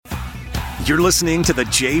You're listening to The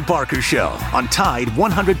Jay Barker Show on Tide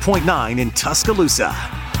 100.9 in Tuscaloosa.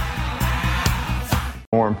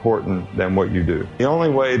 More important than what you do. The only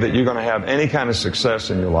way that you're going to have any kind of success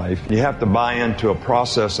in your life, you have to buy into a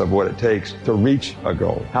process of what it takes to reach a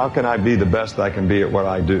goal. How can I be the best I can be at what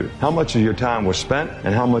I do? How much of your time was spent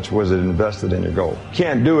and how much was it invested in your goal? You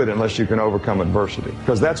can't do it unless you can overcome adversity,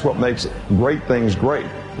 because that's what makes great things great,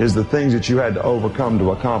 is the things that you had to overcome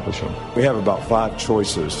to accomplish them. We have about 5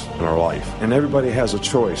 choices in our life, and everybody has a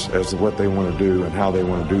choice as to what they want to do and how they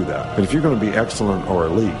want to do that. But if you're going to be excellent or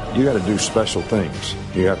elite, you got to do special things.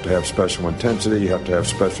 You have to have special intensity. You have to have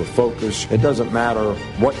special focus. It doesn't matter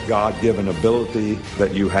what God-given ability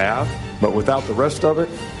that you have, but without the rest of it,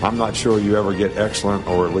 I'm not sure you ever get excellent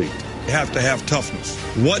or elite. You have to have toughness.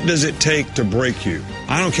 What does it take to break you?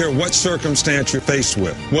 I don't care what circumstance you're faced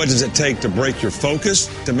with. What does it take to break your focus,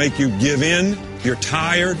 to make you give in? You're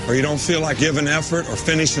tired, or you don't feel like giving effort or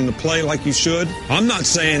finishing the play like you should. I'm not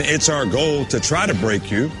saying it's our goal to try to break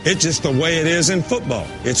you. It's just the way it is in football.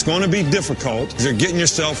 It's going to be difficult. You're getting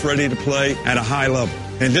yourself ready to play at a high level.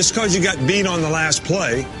 And just because you got beat on the last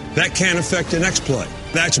play, that can't affect the next play.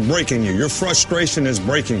 That's breaking you. Your frustration is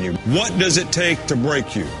breaking you. What does it take to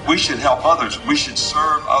break you? We should help others. We should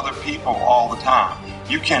serve other people all the time.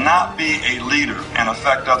 You cannot be a leader and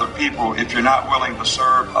affect other people if you're not willing to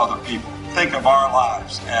serve other people. Think of our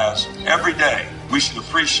lives as every day we should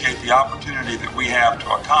appreciate the opportunity that we have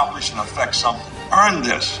to accomplish and affect something. Earn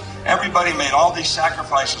this. Everybody made all these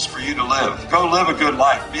sacrifices for you to live. Go live a good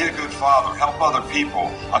life. Be a good father. Help other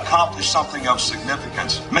people. Accomplish something of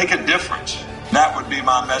significance. Make a difference. That would be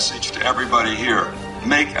my message to everybody here.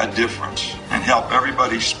 Make a difference and help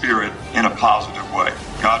everybody's spirit in a positive way.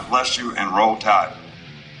 God bless you and roll Tide.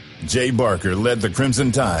 Jay Barker led the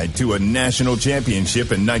Crimson Tide to a national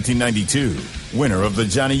championship in 1992, winner of the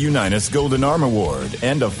Johnny Unitas Golden Arm Award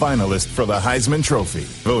and a finalist for the Heisman Trophy,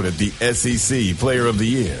 voted the SEC Player of the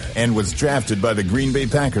Year, and was drafted by the Green Bay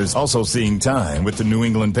Packers, also seeing time with the New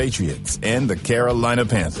England Patriots and the Carolina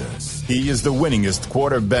Panthers. He is the winningest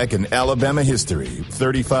quarterback in Alabama history,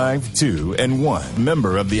 35-2-1,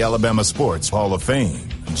 member of the Alabama Sports Hall of Fame.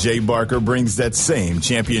 Jay Barker brings that same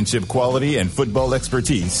championship quality and football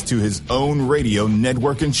expertise to his own radio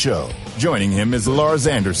network and show. Joining him is Lars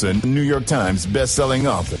Anderson, New York Times best-selling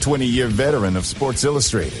author, 20-year veteran of Sports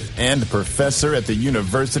Illustrated, and professor at the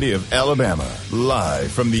University of Alabama.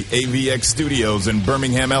 Live from the AVX studios in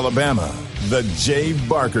Birmingham, Alabama, The Jay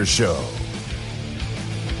Barker Show.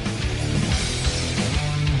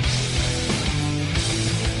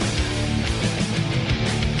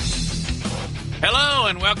 Hello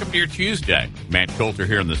and welcome to your Tuesday. Matt Coulter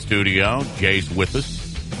here in the studio. Jay's with us.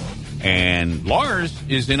 And Lars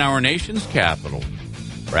is in our nation's capital.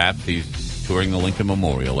 Perhaps he's touring the Lincoln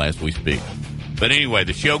Memorial as we speak. But anyway,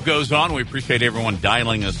 the show goes on. We appreciate everyone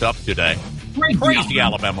dialing us up today. Crazy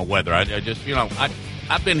Alabama weather. I just,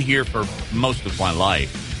 I've been here for most of my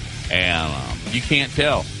life. And you can't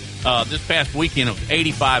tell. This past weekend it was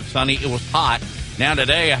 85 sunny. It was hot. Now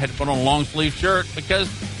today I had to put on a long sleeve shirt because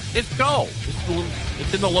it's cold.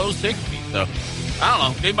 It's in the low 60s. So, I don't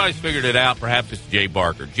know. If anybody's figured it out, perhaps it's Jay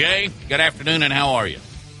Barker. Jay, good afternoon, and how are you?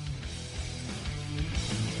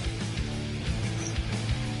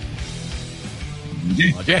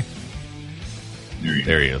 Jay. Oh, Jay.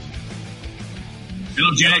 There he is.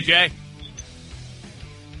 Hello, Jay. Hello, Jay.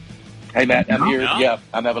 Hey, Matt, I'm here. Yeah,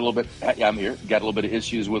 I'm having a little bit. Yeah, I'm here. Got a little bit of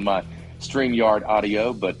issues with my StreamYard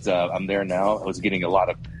audio, but I'm there now. I was getting a lot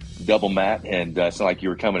of double Matt, and it's not like you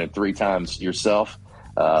were coming in 3 times yourself.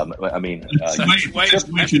 That's way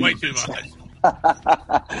too much.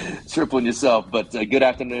 Tripling yourself, but good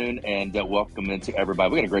afternoon and welcome into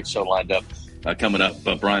everybody. We got a great show lined up coming up.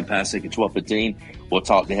 Brian Pasek at 12:15. We'll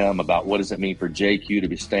talk to him about what does it mean for JQ to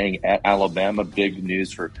be staying at Alabama. Big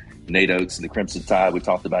news for Nate Oates and the Crimson Tide. We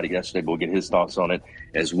talked about it yesterday, but we'll get his thoughts on it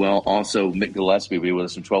as well. Also, Mick Gillespie will be with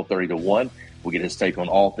us from 12:30 to 1. We'll get his take on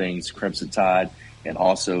all things Crimson Tide and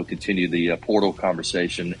also continue the portal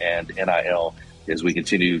conversation and NIL as we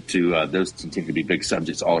continue to those continue to be big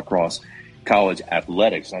subjects all across college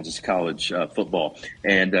athletics, not just college football.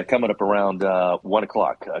 And coming up around 1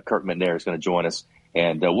 o'clock, Kirk McNair is going to join us,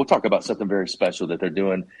 and we'll talk about something very special that they're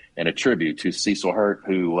doing in a tribute to Cecil Hurt,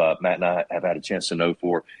 who Matt and I have had a chance to know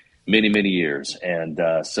for many, many years. And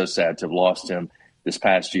so sad to have lost him this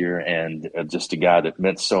past year, and just a guy that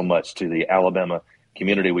meant so much to the Alabama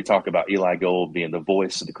community. We talk about Eli Gold being the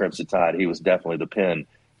voice of the Crimson Tide. He was definitely the pen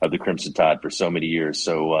of the Crimson Tide for so many years.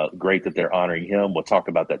 So great that they're honoring him. We'll talk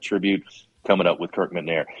about that tribute coming up with Kirk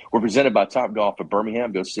McNair. We're presented by Top Golf of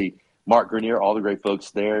Birmingham. Go see Mark Grenier, all the great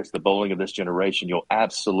folks there. It's the bowling of this generation. You'll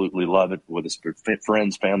absolutely love it with his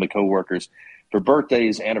friends, family, coworkers. For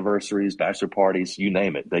birthdays, anniversaries, bachelor parties, you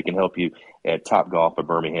name it, they can help you at Topgolf of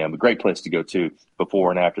Birmingham. A great place to go to before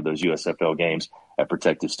and after those USFL games at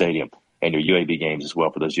Protective Stadium, and your UAB games as well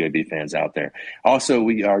for those UAB fans out there. Also,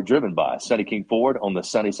 we are driven by Sonny King Ford on the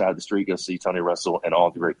sunny side of the street. Go see Tony Russell and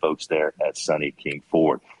all the great folks there at Sonny King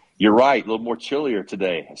Ford. You're right, a little more chillier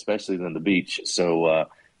today, especially than the beach. So,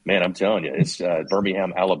 man, I'm telling you, it's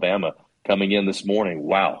Birmingham, Alabama coming in this morning.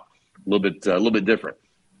 Wow, a little bit different.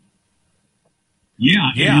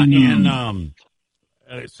 Yeah, and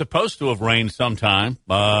it's supposed to have rained sometime.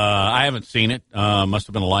 I haven't seen it. Must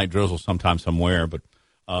have been a light drizzle sometime somewhere. But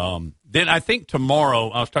then I think tomorrow,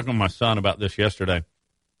 I was talking to my son about this yesterday.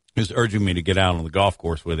 He was urging me to get out on the golf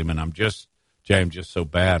course with him, and I'm just so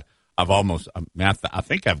bad. I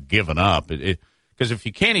think I've given up. Because if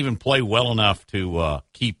you can't even play well enough to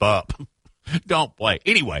keep up, don't play.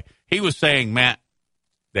 Anyway, he was saying, Matt,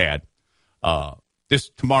 Dad,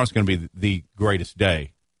 tomorrow's going to be the greatest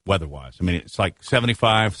day weather-wise. I mean, it's like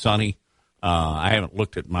 75, sunny. I haven't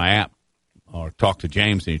looked at my app or talked to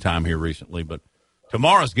James anytime here recently, but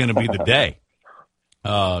tomorrow's going to be the day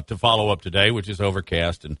to follow up today, which is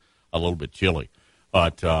overcast and a little bit chilly.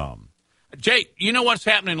 But, Jay, you know what's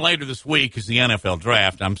happening later this week is the NFL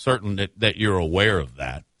draft. I'm certain that you're aware of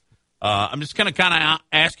that. I'm just going to kind of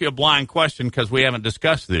ask you a blind question because we haven't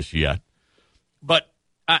discussed this yet. But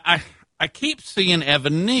I keep seeing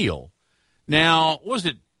Evan Neal. Now, was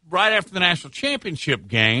it right after the national championship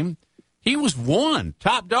game? He was one,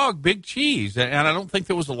 top dog, big cheese, and I don't think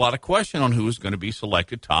there was a lot of question on who was going to be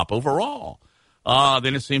selected top overall.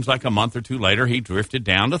 Then it seems like a month or two later he drifted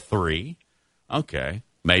down to 3. Okay,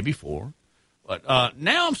 maybe 4. But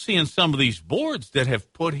now I'm seeing some of these boards that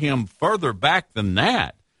have put him further back than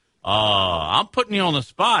that. I'm putting you on the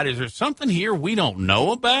spot. Is there something here we don't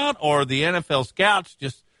know about, or the NFL scouts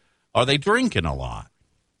are they drinking a lot?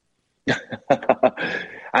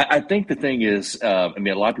 I think the thing is, a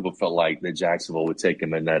lot of people felt like that Jacksonville would take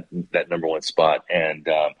him in that number 1 spot. And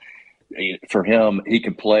for him, he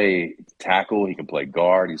can play tackle. He can play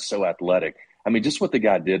guard. He's so athletic. I mean, just what the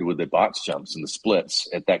guy did with the box jumps and the splits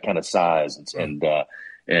at that kind of size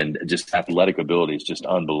and just athletic ability is just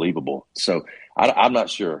unbelievable. So I'm not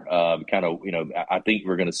sure. I think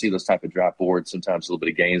we're going to see those type of draft boards, sometimes a little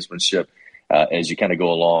bit of gamesmanship as you kind of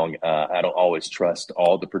go along. I don't always trust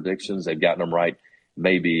all the predictions. They've gotten them right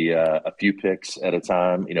maybe a few picks at a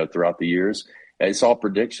time, throughout the years. It's all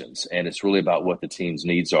predictions, and it's really about what the team's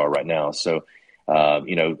needs are right now. So, I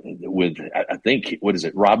think, what is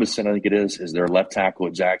it, Robinson, I think it is their left tackle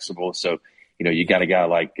at Jacksonville. So, you got a guy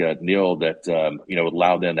like Neal that, would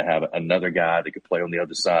allow them to have another guy that could play on the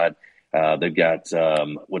other side. They've got,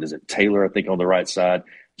 Taylor, I think, on the right side,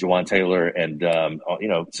 Jawan Taylor. And,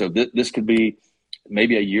 so this could be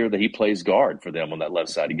maybe a year that he plays guard for them on that left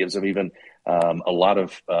side. He gives them even a lot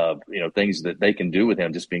of, things that they can do with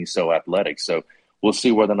him just being so athletic. So we'll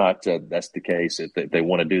see whether or not that's the case, if they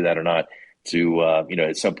want to do that or not, to,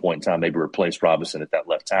 at some point in time, maybe replace Robinson at that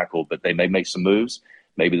left tackle. But they may make some moves.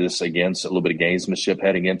 Maybe this, again, a little bit of gamesmanship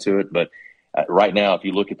heading into it. But right now, if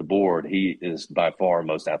you look at the board, he is by far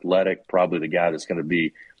most athletic, probably the guy that's going to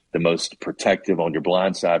be the most protective on your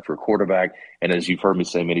blind side for a quarterback. And as you've heard me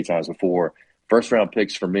say many times before, first-round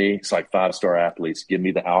picks for me, it's like 5-star athletes. Give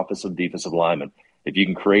me the offensive, defensive lineman. If you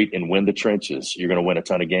can create and win the trenches, you're going to win a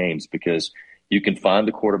ton of games because you can find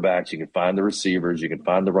the quarterbacks, you can find the receivers, you can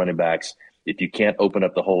find the running backs. If you can't open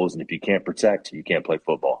up the holes and if you can't protect, you can't play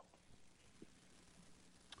football.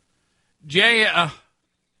 Jay,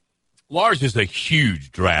 Lars is a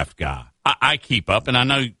huge draft guy. I keep up, and I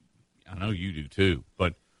know you do too.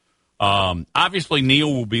 But obviously,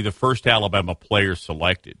 Neal will be the first Alabama player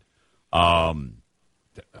selected. Have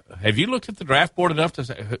you looked at the draft board enough to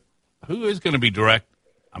say who is going to be direct?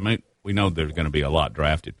 I mean, we know there's going to be a lot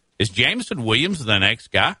drafted. Is Jameson Williams the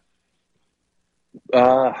next guy?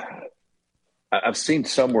 I've seen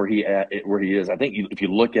some where he is. I think if you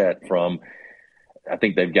look at I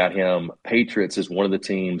think they've got him. Patriots is one of the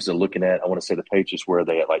teams they're looking at. I want to say the Patriots were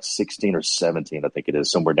they at like 16 or 17, I think it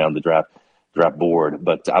is, somewhere down the draft board.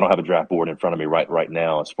 But I don't have a draft board in front of me right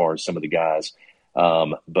now as far as some of the guys.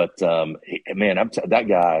 That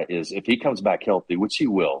guy is, if he comes back healthy, which he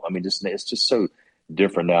will, I mean, it's just so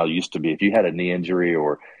different now. It used to be if you had a knee injury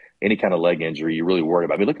or any kind of leg injury, you really worried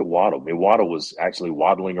about. I mean, look at Waddle. I mean, Waddle was actually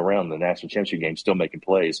waddling around the national championship game, still making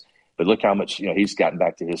plays. But look how much, he's gotten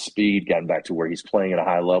back to his speed, gotten back to where he's playing at a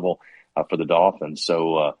high level for the Dolphins.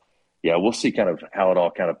 So, we'll see kind of how it all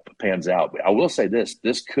kind of pans out. But I will say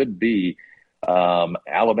this could be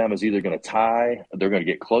Alabama's either going to tie, they're going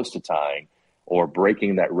to get close to tying, or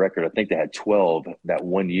breaking that record. I think they had 12 that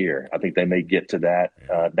 1 year. I think they may get to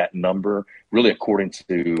that number, really according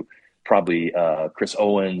to probably Chris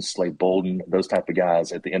Owens, Slade Bolden, those type of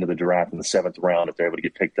guys at the end of the draft in the 7th round if they're able to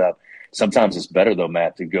get picked up. Sometimes it's better, though,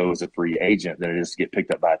 Matt, to go as a free agent than it is to get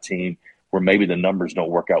picked up by a team where maybe the numbers don't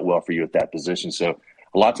work out well for you at that position. So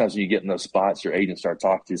a lot of times when you get in those spots, your agents start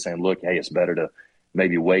talking to you saying, look, hey, it's better to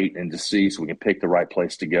maybe wait and just see so we can pick the right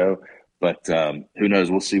place to go. But who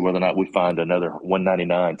knows? We'll see whether or not we find another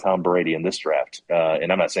 199 Tom Brady in this draft.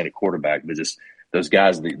 And I'm not saying a quarterback, but just those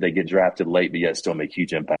guys, they get drafted late, but yet still make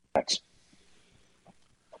huge impacts.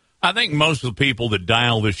 I think most of the people that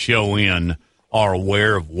dial this show in are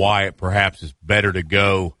aware of why it perhaps is better to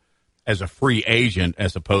go as a free agent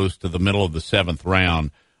as opposed to the middle of the 7th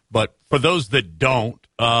round. But for those that don't,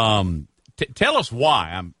 tell us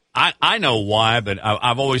why. I know why, but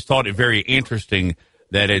I've always thought it very interesting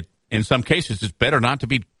that in some cases it's better not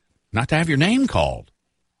to have your name called.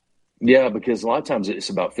 Yeah, because a lot of times it's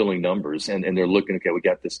about filling numbers, and they're looking, okay, we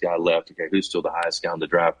got this guy left. Okay, who's still the highest guy on the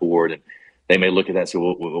draft board? And they may look at that and say,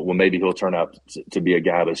 well, maybe he'll turn out to be a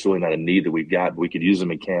guy, but it's really not a need that we've got. We could use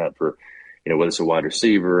him in camp for, whether it's a wide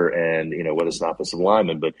receiver and, whether it's an offensive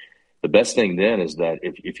lineman. But the best thing then is that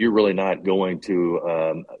if you're really not going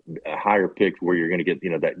to a higher pick where you're going to get,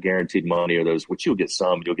 that guaranteed money or those, which you'll get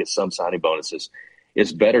some signing bonuses.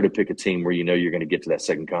 It's better to pick a team where you're going to get to that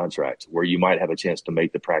second contract, where you might have a chance to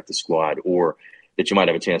make the practice squad or that you might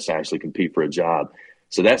have a chance to actually compete for a job.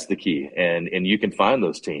 So that's the key. And you can find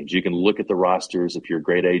those teams. You can look at the rosters if you're a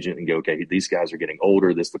great agent and go, okay, these guys are getting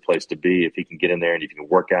older. This is the place to be. If you can get in there and if you can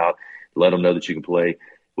work out, let them know that you can play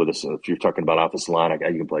with us. If you're talking about offensive line,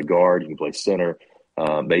 you can play guard, you can play center,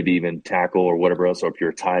 maybe even tackle or whatever else. Or if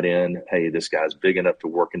you're a tight end, hey, this guy's big enough to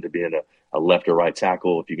work into being a left or right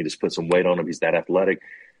tackle. If you can just put some weight on him, he's that athletic.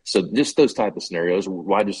 So just those type of scenarios,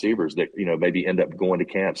 wide receivers that, maybe end up going to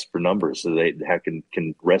camps for numbers so they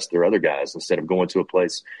can rest their other guys instead of going to a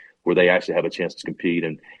place where they actually have a chance to compete.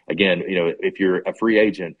 And again, if you're a free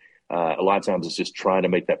agent, a lot of times it's just trying to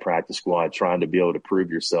make that practice squad, trying to be able to prove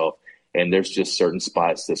yourself. And there's just certain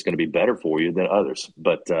spots that's going to be better for you than others.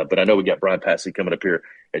 But I know we got Brian Passy coming up here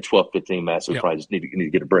at 12:15, Matt, so we probably just need to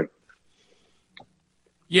get a break.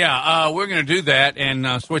 Yeah, we're going to do that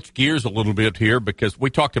and switch gears a little bit here because we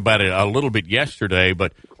talked about it a little bit yesterday,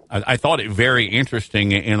 but I thought it very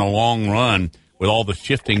interesting in a long run with all the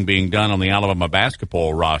shifting being done on the Alabama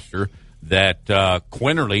basketball roster that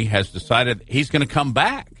Quinterly has decided he's going to come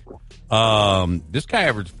back. This guy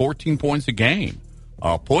averaged 14 points a game,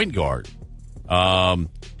 point guard.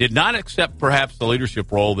 Did not accept perhaps the leadership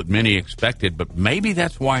role that many expected, but maybe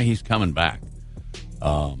that's why he's coming back.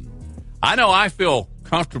 I know I feel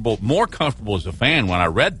more comfortable as a fan when I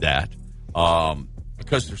read that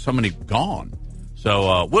because there's so many gone.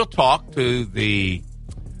 So we'll talk to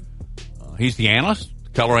he's the analyst,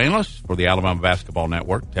 color analyst for the Alabama Basketball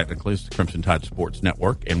Network. Technically, it's the Crimson Tide Sports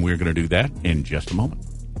Network, and we're going to do that in just a moment.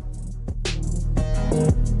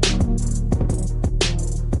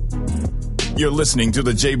 You're listening to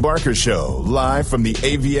The Jay Barker Show, live from the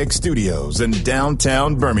AVX studios in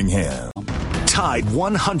downtown Birmingham. Tide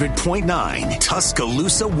 100.9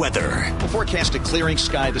 Tuscaloosa weather. Forecasted clearing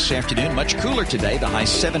sky this afternoon. Much cooler today. The high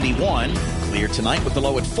 71. Clear tonight with the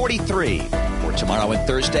low at 43. For tomorrow and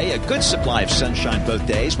Thursday, a good supply of sunshine both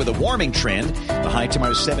days with a warming trend. The high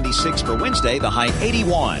tomorrow 76 for Wednesday. The high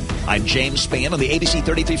 81. I'm James Spann on the ABC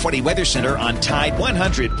 3340 Weather Center on Tide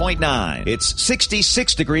 100.9. It's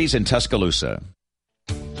 66 degrees in Tuscaloosa.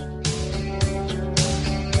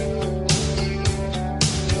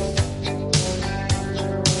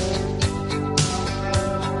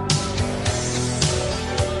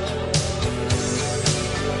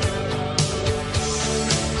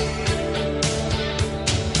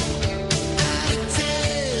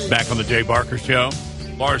 Back on the Jay Barker Show.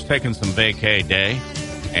 Laura's taking some vacay day,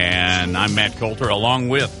 and I'm Matt Coulter, along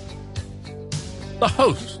with the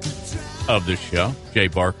host of this show, Jay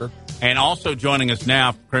Barker, and also joining us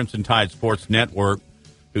now, Crimson Tide Sports Network,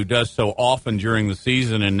 who does so often during the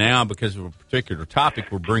season, and now because of a particular topic,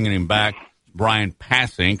 we're bringing him back, Brian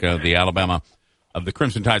Passink of the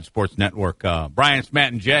Crimson Tide Sports Network. Brian, it's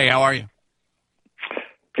Matt and Jay. How are you?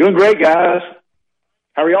 Doing great, guys.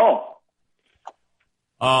 How are y'all?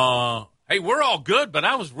 Hey, we're all good, but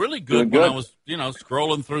I was really good when I was,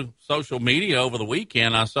 scrolling through social media over the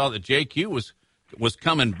weekend. I saw that JQ was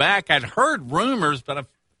coming back. I'd heard rumors, but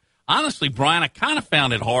honestly, Brian, I kind of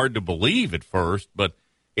found it hard to believe at first, but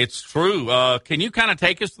it's true. Can you kind of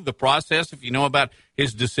take us through the process if you know about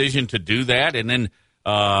his decision to do that? And then,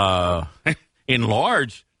 in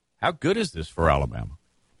large, How good is this for Alabama?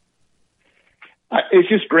 It's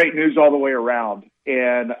just great news all the way around.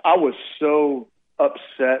 And I was so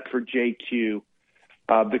upset for JQ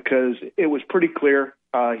because it was pretty clear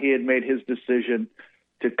he had made his decision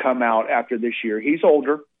to come out after this year. He's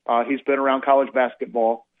older. He's been around college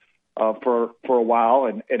basketball for a while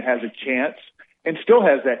and has a chance and still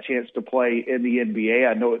has that chance to play in the NBA.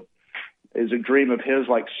 I know it is a dream of his,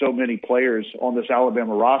 like so many players on this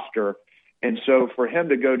Alabama roster. And so for him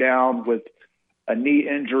to go down with a knee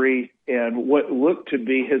injury and what looked to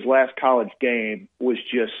be his last college game was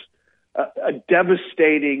just a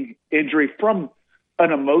devastating injury from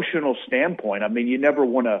an emotional standpoint. I mean, you never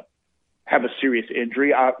want to have a serious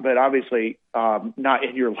injury, but obviously not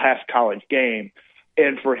in your last college game.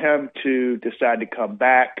 And for him to decide to come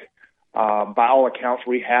back, by all accounts,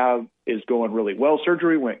 rehab is going really well.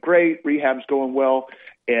 Surgery went great. Rehab's going well.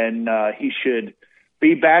 And he should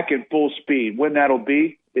be back in full speed. When that'll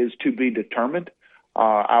be is to be determined.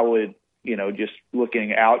 I would, just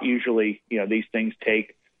looking out, usually, these things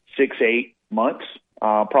take 6-8 months,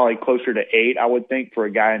 probably closer to 8, I would think, for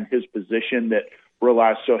a guy in his position that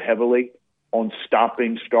relies so heavily on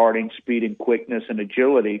stopping, starting, speed and quickness and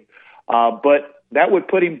agility. But that would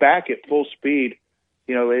put him back at full speed,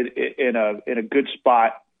 in a good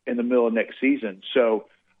spot in the middle of next season. So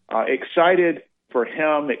excited for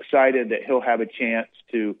him, excited that he'll have a chance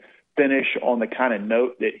to finish on the kind of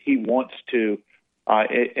note that he wants to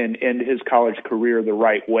and end his college career the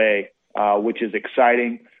right way, which is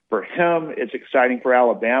exciting for him. It's exciting for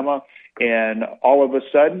Alabama. And all of a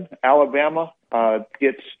sudden, Alabama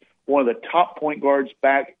gets one of the top point guards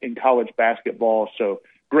back in college basketball. So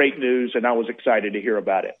great news, and I was excited to hear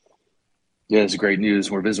about it. Yeah, it's great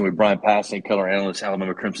news. We're visiting with Brian Passing, color analyst,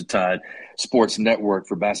 Alabama Crimson Tide Sports Network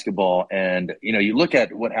for basketball. And, you look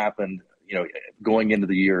at what happened, going into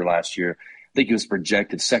the year last year. I think he was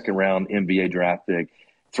projected second-round NBA draft pick.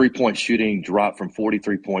 Three-point shooting dropped from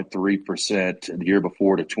 43.3% the year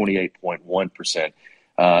before to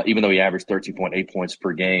 28.1%, even though he averaged 13.8 points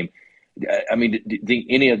per game. I mean, do you think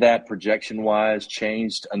any of that projection-wise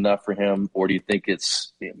changed enough for him, or do you think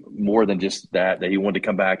it's more than just that he wanted to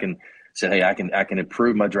come back and say, hey, I can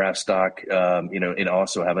improve my draft stock, and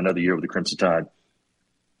also have another year with the Crimson Tide?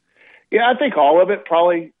 Yeah, I think all of it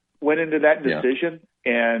probably went into that decision. Yeah.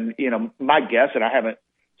 And, my guess, and I haven't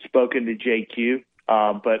spoken to JQ,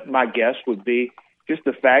 but my guess would be just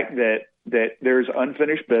the fact that there's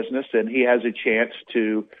unfinished business and he has a chance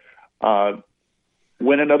to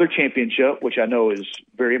win another championship, which I know is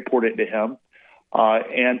very important to him,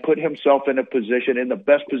 and put himself in the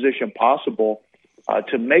best position possible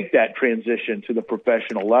to make that transition to the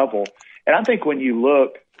professional level. And I think when you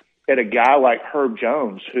look at a guy like Herb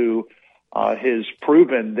Jones, who has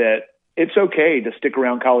proven that it's okay to stick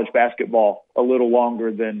around college basketball a little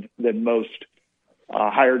longer than most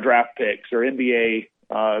higher draft picks or NBA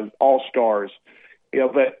all-stars,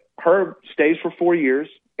 but Herb stays for 4 years.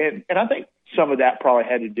 And I think some of that probably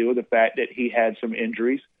had to do with the fact that he had some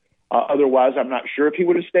injuries. Otherwise, I'm not sure if he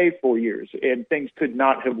would have stayed 4 years, and things could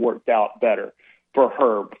not have worked out better for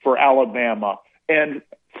Herb, for Alabama, and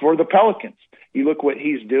for the Pelicans. You look what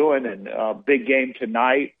he's doing, and big game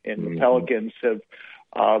tonight, and the Pelicans have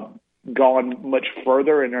gone much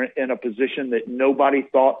further and are in a position that nobody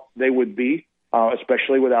thought they would be,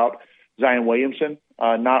 especially without Zion Williamson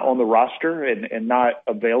not on the roster and not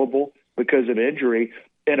available because of injury.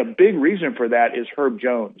 And a big reason for that is Herb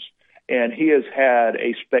Jones. And he has had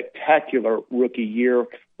a spectacular rookie year,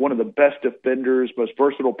 one of the best defenders, most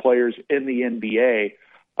versatile players in the NBA.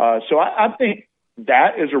 So I think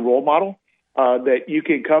that is a role model that you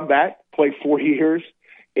can come back, play 4 years,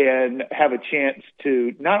 and have a chance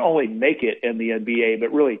to not only make it in the NBA,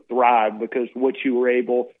 but really thrive because what you were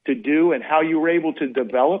able to do and how you were able to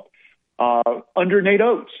develop under Nate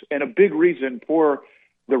Oates. And a big reason for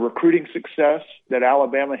the recruiting success that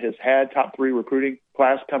Alabama has had, top 3 recruiting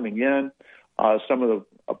class coming in, some of the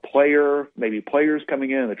players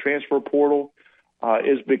coming in the transfer portal,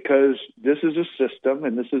 is because this is a system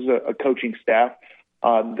and this is a coaching staff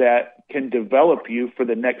that can develop you for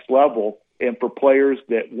the next level. And for players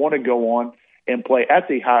that want to go on and play at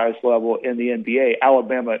the highest level in the NBA,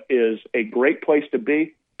 Alabama is a great place to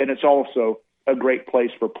be, and it's also a great place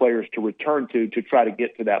for players to return to try to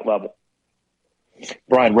get to that level.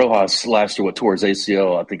 Brian Rojas last year tore his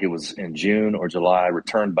ACL, I think it was in June or July,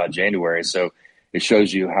 returned by January. So it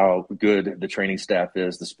shows you how good the training staff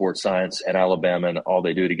is, the sports science at Alabama, and all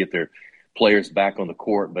they do to get their players back on the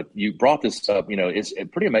court. But you brought this up, it's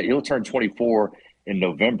pretty amazing. He'll turn 24 in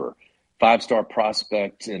November. 5-star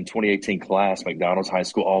prospect in 2018 class, McDonald's High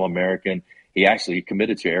School All-American. He actually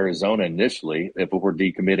committed to Arizona initially before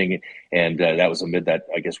decommitting, and that was amid that,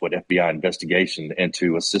 I guess, FBI investigation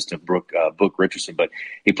into assistant Book Richardson. But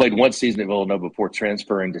he played one season at Villanova before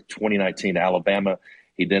transferring to 2019 to Alabama.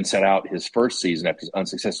 He then set out his first season after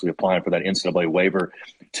unsuccessfully applying for that NCAA waiver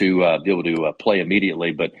to be able to play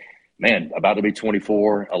immediately. But, man, about to be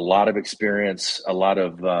 24, a lot of experience, a lot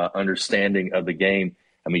of understanding of the game.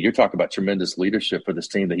 I mean, you're talking about tremendous leadership for this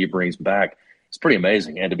team that he brings back. It's pretty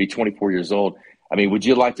amazing. And to be 24 years old, I mean, would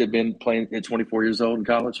you like to have been playing at 24 years old in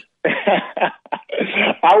college?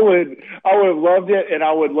 I would have loved it, and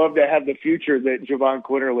I would love to have the future that Jahvon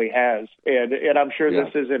Quinerly has. And I'm sure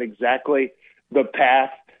this isn't exactly the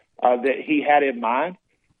path that he had in mind.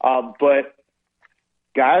 But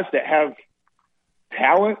guys that have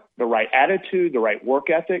talent, the right attitude, the right work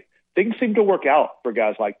ethic, things seem to work out for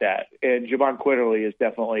guys like that. And Jahvon Quinerly is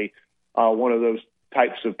definitely one of those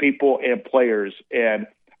types of people and players. And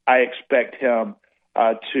I expect him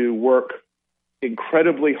to work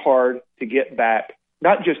incredibly hard to get back,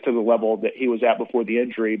 not just to the level that he was at before the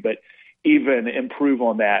injury, but even improve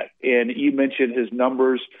on that. And you mentioned his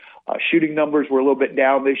numbers. Shooting numbers were a little bit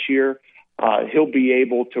down this year. He'll be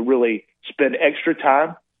able to really spend extra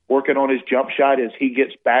time working on his jump shot as he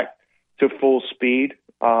gets back to full speed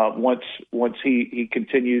once he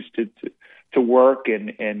continues to work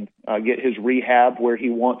and get his rehab where he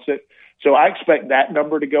wants it. So I expect that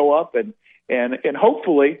number to go up, and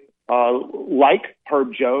hopefully, like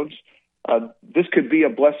Herb Jones, this could be a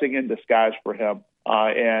blessing in disguise for him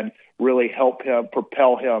and really help him,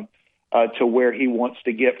 propel him to where he wants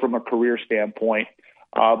to get from a career standpoint.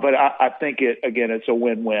 But I think it's a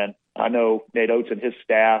win-win. I know Nate Oates and his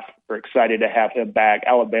staff are excited to have him back.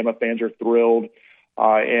 Alabama fans are thrilled.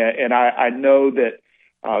 And I know that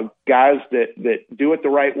guys that do it the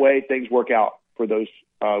right way, things work out for those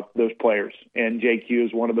players. And JQ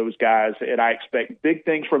is one of those guys, and I expect big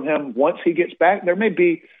things from him once he gets back. There may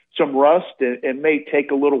be some rust and may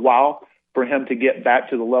take a little while for him to get back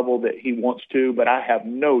to the level that he wants to, but I have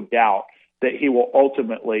no doubt that he will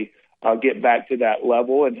ultimately get back to that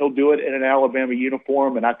level, and he'll do it in an Alabama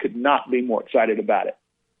uniform, and I could not be more excited about it.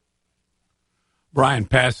 Brian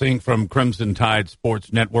Passing from Crimson Tide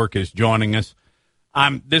Sports Network is joining us.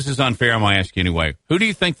 This is unfair. I'm going to ask you anyway. Who do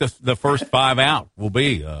you think the first five out will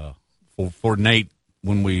be for Nate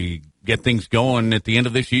when we get things going at the end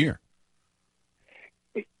of this year?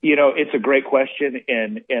 You know, it's a great question,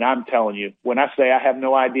 and I'm telling you, when I say I have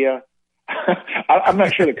no idea, I'm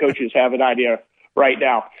not sure the coaches have an idea right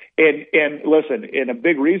now. And listen, and a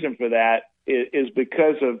big reason for that is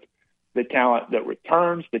because of the talent that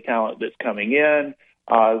returns, the talent that's coming in.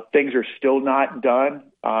 Things are still not done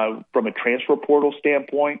from a transfer portal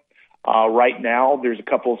standpoint. Right now, there's a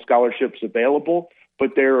couple of scholarships available,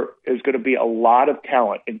 but there is going to be a lot of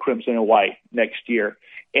talent in Crimson and White next year.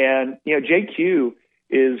 And, you know, JQ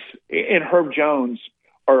and Herb Jones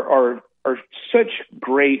are such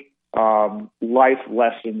great life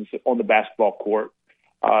lessons on the basketball court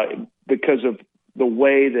because of the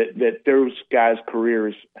way that those guys'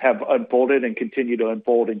 careers have unfolded and continue to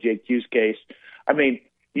unfold in JQ's case. I mean,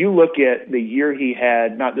 you look at the year he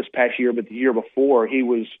had, not this past year, but the year before, he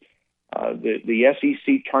was the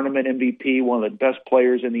SEC tournament MVP, one of the best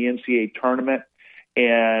players in the NCAA tournament,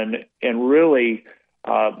 and really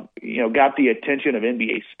got the attention of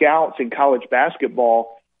NBA scouts and college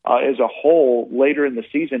basketball as a whole later in the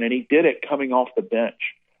season, and he did it coming off the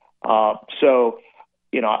bench.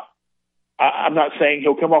 I'm not saying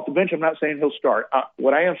he'll come off the bench. I'm not saying he'll start.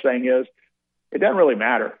 What I am saying is it doesn't really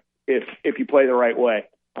matter if you play the right way.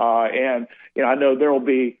 I know there will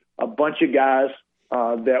be a bunch of guys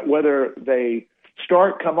that whether they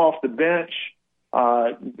start, come off the bench,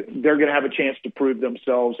 they're going to have a chance to prove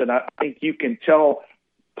themselves. And I think you can tell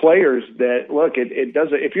players that, look, it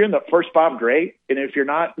doesn't, if you're in the first five, great. And if you're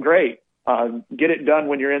not, great. Get it done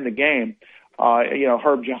when you're in the game.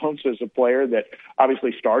 Herb Jones is a player that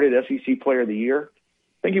obviously started SEC Player of the Year.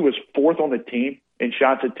 I think he was fourth on the team in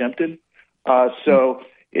shots attempted.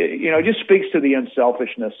 It just speaks to the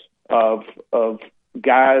unselfishness of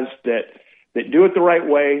guys that do it the right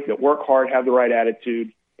way, that work hard, have the right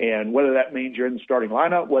attitude, and whether that means you're in the starting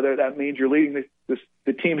lineup, whether that means you're leading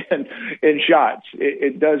the team in shots,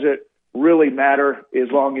 it doesn't really matter as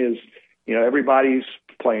long as everybody's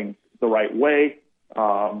playing the right way.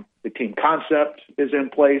 The team concept is in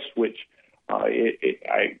place, which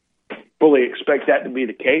I fully expect that to be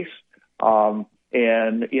the case. I'm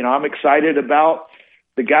excited about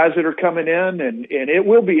the guys that are coming in, and it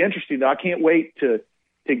will be interesting, though. I can't wait to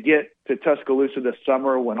get to Tuscaloosa this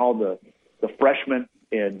summer when all the freshmen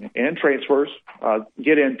and transfers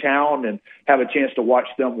get in town and have a chance to watch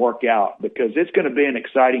them work out, because it's going to be an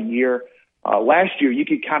exciting year. Last year, you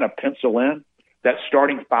could kind of pencil in that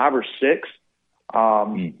starting 5 or 6.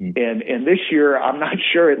 And this year, I'm not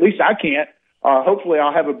sure. At least I can't. Hopefully,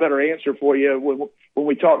 I'll have a better answer for you when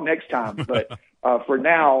we talk next time. But for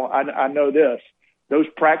now, I know this. Those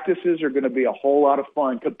practices are going to be a whole lot of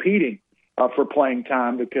fun competing for playing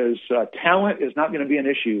time, because talent is not going to be an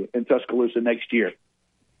issue in Tuscaloosa next year.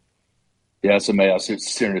 Yeah, that's amazing. I was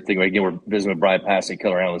sitting there thinking, again, we're visiting with Brian Passing,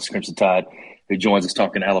 color analyst, Crimson Tide, who joins us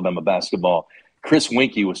talking Alabama basketball. Chris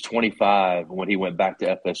Weinke was 25 when he went back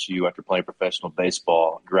to FSU after playing professional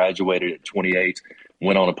baseball, graduated at 28,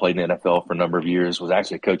 went on to play in the NFL for a number of years, was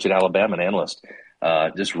actually a coach at Alabama, an analyst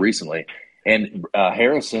just recently. And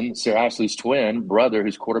Harrison, Sarah Ashley's twin brother,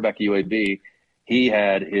 who's quarterback at UAB, he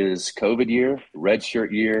had his COVID year,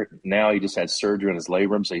 redshirt year. Now he just had surgery on his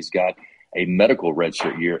labrum, so he's got a medical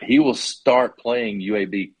redshirt year. He will start playing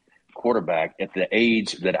UAB quarterback at the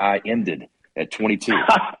age that I ended at 22,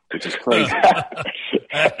 which is crazy. Isn't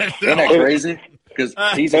that crazy? Because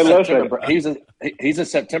he's a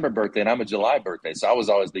September birthday and I'm a July birthday, so I was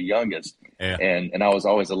always the youngest, and I was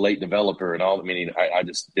always a late developer and all. Meaning I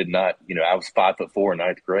just did not, I was 5'4" in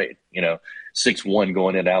 9th grade, 6'1"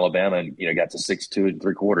 going into Alabama, and got to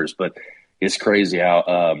 6'2"3/4. But it's crazy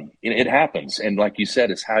how it happens, and like you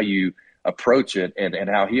said, it's how you approach it and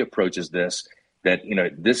how he approaches this. That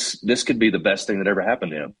this could be the best thing that ever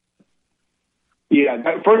happened to him. Yeah,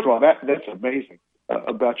 first of all, that's amazing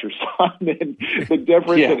about your son and the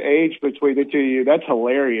difference in age between the two of you. That's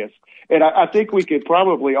hilarious. And I think we could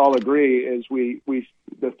probably all agree, as we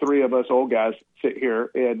the three of us old guys sit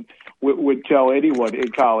here and would tell anyone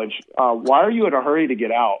in college, why are you in a hurry to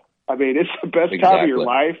get out? I mean, it's the best time of your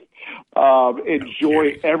life.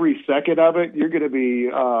 Enjoy every second of it. You're going to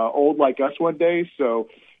be old like us one day. So,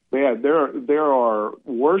 man, there are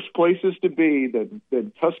worse places to be than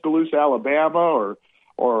Tuscaloosa, Alabama,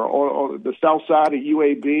 or the south side of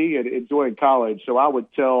UAB and enjoying college. So I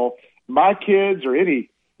would tell my kids or any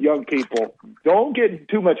young people, don't get in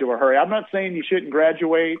too much of a hurry. I'm not saying you shouldn't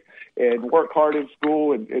graduate and work hard in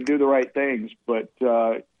school and do the right things, but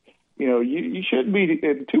you shouldn't be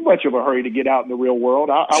in too much of a hurry to get out in the real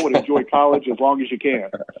world. I would enjoy college as long as you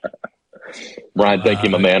can. Brian, thank you,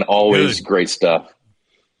 my man. Always great stuff.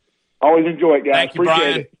 Always enjoy it, guys. Thank you, Appreciate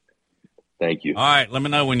Brian. it. Thank you. All right, let me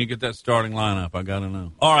know when you get that starting lineup. I got to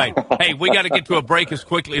know. All right. Hey, we got to get to a break as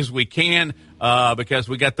quickly as we can because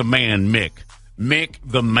we got the man, Mick. Mick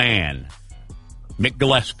the man. Mick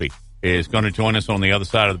Gillespie is going to join us on the other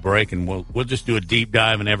side of the break, and we'll just do a deep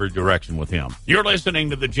dive in every direction with him. You're listening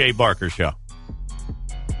to The Jay Barker Show.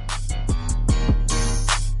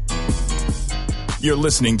 You're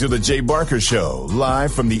listening to The Jay Barker Show,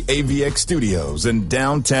 live from the AVX studios in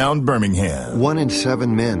downtown Birmingham. 1 in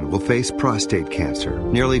 7 men will face prostate cancer.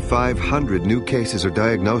 Nearly 500 new cases are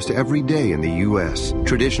diagnosed every day in the U.S.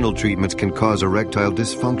 Traditional treatments can cause erectile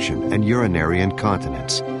dysfunction and urinary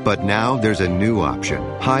incontinence. But now there's a new option,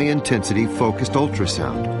 high-intensity focused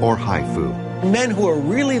ultrasound, or HIFU. Men who are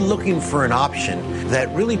really looking for an option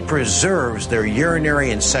that really preserves their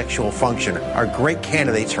urinary and sexual function are great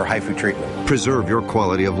candidates for HIFU treatment. Preserve your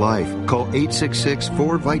quality of life. Call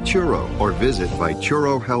 866-4-VITURO or visit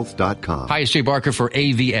VituroHealth.com. Hi, it's Jay Barker for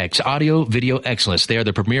AVX, Audio Video Excellence. They are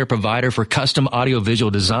the premier provider for custom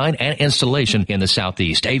audio-visual design and installation in the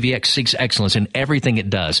Southeast. AVX seeks excellence in everything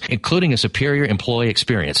it does, including a superior employee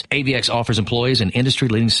experience. AVX offers employees an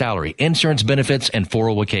industry-leading salary, insurance benefits, and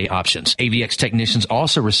 401k options. AVX technicians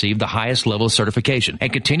also receive the highest level of certification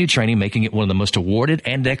and continue training, making it one of the most awarded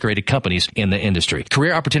and decorated companies in the industry.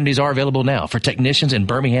 Career opportunities are available now for technicians in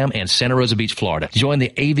Birmingham and Santa Rosa Beach, Florida. Join the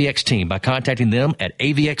AVX team by contacting them at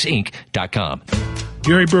avxinc.com.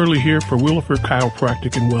 Gary Burley here for Williford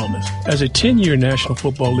Chiropractic and Wellness. As a 10-year National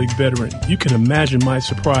Football League veteran, you can imagine my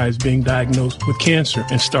surprise being diagnosed with cancer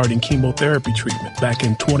and starting chemotherapy treatment back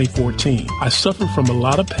in 2014. I suffered from a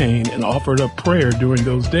lot of pain and offered up prayer during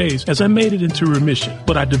those days as I made it into remission.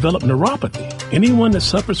 But I developed neuropathy. Anyone that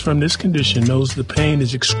suffers from this condition knows the pain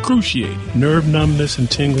is excruciating, nerve numbness and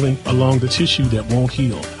tingling along the tissue that won't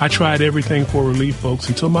heal. I tried everything for relief, folks,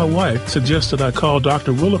 until my wife suggested I call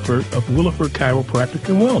Dr. Williford of Williford Chiropractic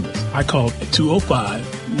and Wellness. I called at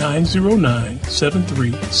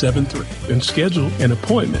 205-909-7373 and scheduled an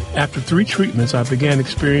appointment. After 3 treatments, I began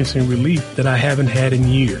experiencing relief that I haven't had in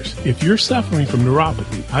years. If you're suffering from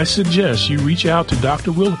neuropathy, I suggest you reach out to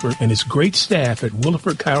Dr. Williford and his great staff at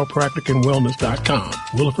Williford Chiropractic and Wellness.com.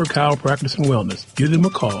 Williford Chiropractic and Wellness. Give them a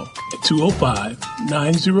call at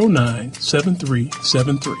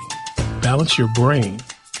 205-909-7373. Balance your brain.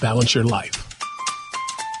 Balance your life.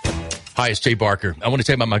 Hi, it's Jay Barker. I want to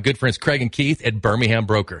tell you about my good friends Craig and Keith at Birmingham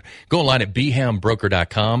Broker. Go online at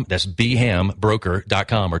bhambroker.com. That's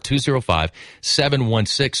bhambroker.com or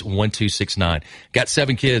 205-716-1269. Got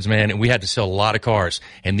 7 kids, man, and we had to sell a lot of cars.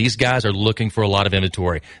 And these guys are looking for a lot of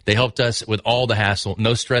inventory. They helped us with all the hassle.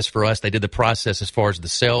 No stress for us. They did the process as far as the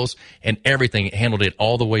sales and everything. Handled it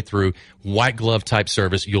all the way through. White glove type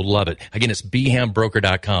service. You'll love it. Again, it's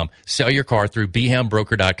bhambroker.com. Sell your car through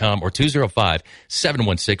bhambroker.com or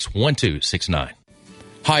 205-716-1269.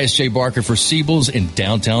 Hi, it's Jay Barker for Siebel's in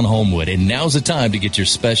downtown Homewood, and now's the time to get your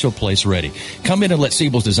special place ready. Come in and let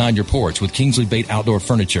Siebel's design your porch with Kingsley Bait outdoor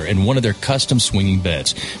furniture and one of their custom swinging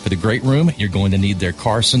beds. For the great room, you're going to need their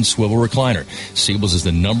Carson swivel recliner. Siebel's is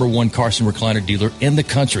the #1 Carson recliner dealer in the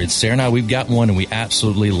country, and Sarah and I, we've got one, and we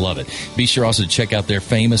absolutely love it. Be sure also to check out their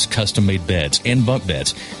famous custom-made beds and bunk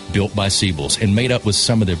beds built by Siebel's and made up with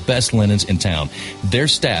some of their best linens in town. Their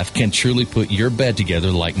staff can truly put your bed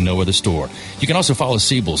together like no other store. You can also follow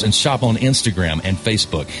Siebel's and shop on Instagram and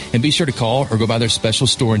Facebook. And be sure to call or go by their special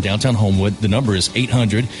store in downtown Homewood. The number is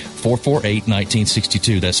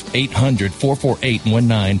 800-448-1962. That's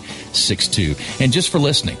 800-448-1962. And just for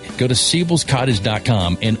listening, go to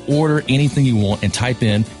SiebelsCottage.com and order anything you want and type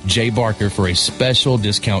in Jay Barker for a special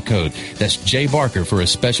discount code. That's Jay Barker for a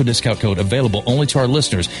special discount code available only to our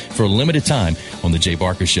listeners for a limited time on The Jay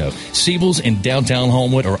Barker Show. Siebel's in downtown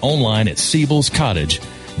Homewood or online at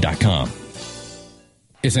SiebelsCottage.com.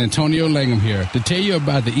 It's Antonio Langham here to tell you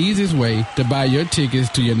about the easiest way to buy your tickets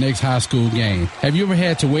to your next high school game. Have you ever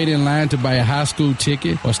had to wait in line to buy a high school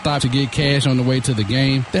ticket or stop to get cash on the way to the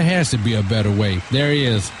game? There has to be a better way. There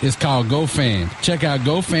is. It's called GoFan. Check out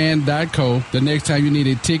GoFan.co the next time you need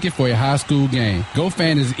a ticket for a high school game.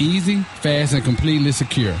 GoFan is easy, fast, and completely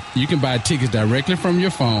secure. You can buy tickets directly from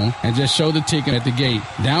your phone and just show the ticket at the gate.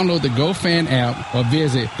 Download the GoFan app or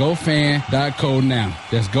visit GoFan.co now.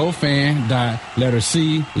 That's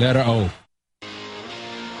GoFan.C. letter O.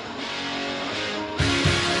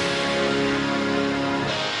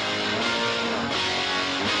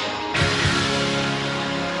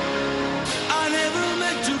 I never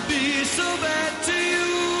meant to be so bad to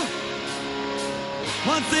you.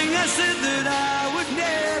 One thing I said that I would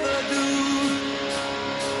never do.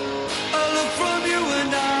 A look from you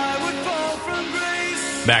and I would fall from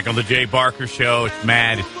grace. Back on the Jay Barker Show. It's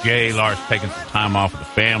Matt, it's Jay. Lars taking some time off with the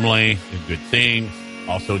family. A good thing.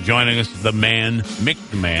 Also joining us is the man, Mick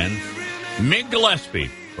the Man. Mick Gillespie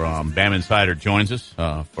from BAM Insider joins us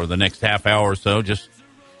for the next half hour or so, just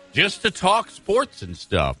to talk sports and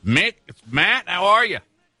stuff. Mick, it's Matt. How are you?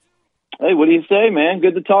 Hey, what do you say, man?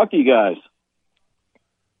 Good to talk to you guys.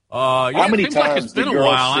 Yeah, how many times it's been do a girls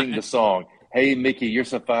while. sing the song, "Hey, Mickey, you're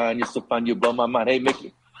so fine, you blow my mind." Hey,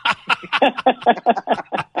 Mickey.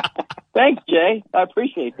 Thanks, Jay. I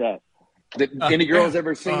appreciate that. Did any girls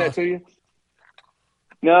ever sing that to you?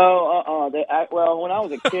 No, well, when I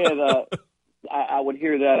was a kid, I would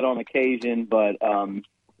hear that on occasion, but,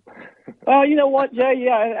 you know what, Jay?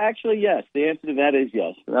 Yeah, actually, yes. The answer to that is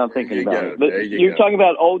yes. I'm thinking about it. But you're talking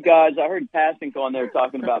about old guys. I heard Passink on there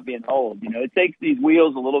talking about being old. You know, it takes these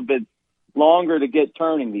wheels a little bit longer to get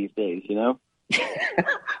turning these days, you know?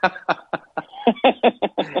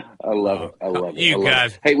 I love it. I love it. You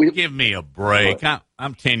guys, give me a break.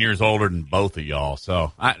 I'm 10 years older than both of y'all,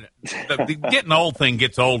 so the getting old thing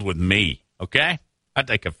gets old with me, okay? I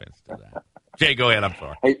take offense to that. Jay, go ahead. I'm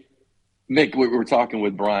sorry. Hey, Mick, we were talking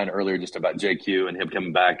with Brian earlier just about JQ and him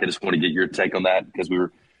coming back. I just want to get your take on that because we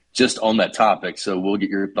were just on that topic, so we'll get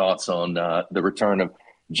your thoughts on the return of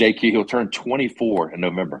JQ. He'll turn 24 in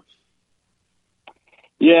November.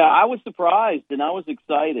 Yeah, I was surprised and I was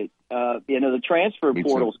excited. The transfer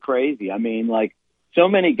portal's crazy. I mean, like, so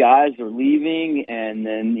many guys are leaving, and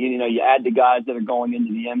then, you add the guys that are going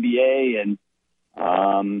into the NBA, and,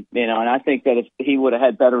 and I think that if he would have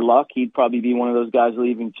had better luck, he'd probably be one of those guys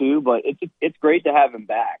leaving too, but it's great to have him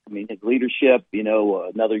back. I mean, his leadership,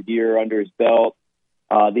 another year under his belt,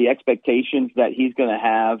 the expectations that he's going to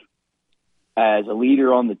have as a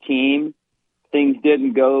leader on the team. Things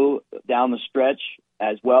didn't go down the stretch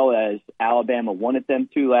as well as Alabama wanted them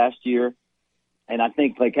to last year. And I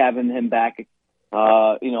think having him back,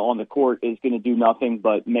 on the court is going to do nothing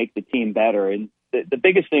but make the team better. And the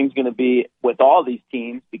biggest thing is going to be with all these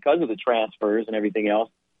teams, because of the transfers and everything else,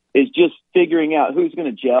 is just figuring out who's going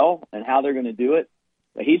to gel and how they're going to do it.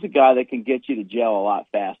 But he's a guy that can get you to gel a lot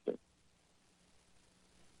faster.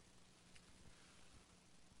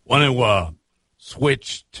 Want to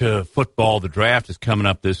switch to football. The draft is coming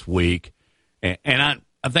up this week. And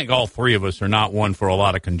I think all three of us are not one for a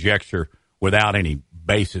lot of conjecture without any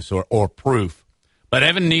basis or proof. But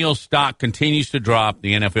Evan Neal's stock continues to drop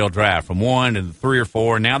the NFL draft from 1 to 3 or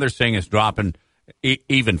 4. Now they're saying it's dropping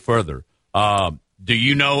even further. Do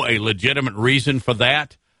you know a legitimate reason for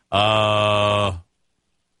that? Yeah,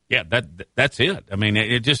 that's it. I mean,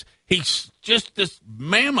 he's just this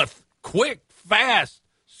mammoth, quick, fast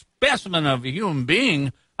specimen of a human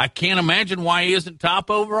being. I can't imagine why he isn't top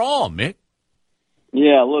overall, Mick.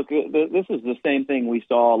 Yeah, look, this is the same thing we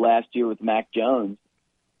saw last year with Mac Jones.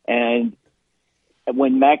 And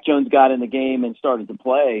when Mac Jones got in the game and started to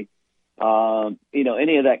play,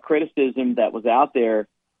 any of that criticism that was out there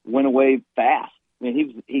went away fast. I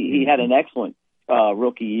mean, he had an excellent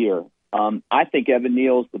rookie year. I think Evan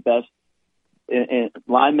Neal's the best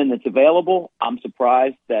lineman that's available. I'm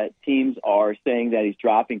surprised that teams are saying that he's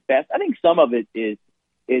dropping fast. I think some of it is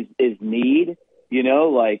need,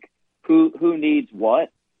 like who needs what,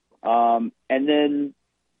 and then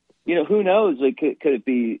who knows? Like, could it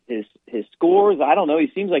be his scores? I don't know.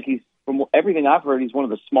 He seems like from everything I've heard, he's one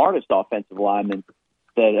of the smartest offensive linemen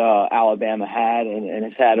that Alabama had and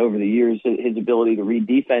has had over the years. His ability to read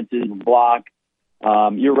defenses and block.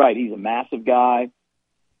 You're right. He's a massive guy.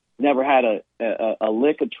 Never had a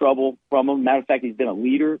lick of trouble from him. Matter of fact, he's been a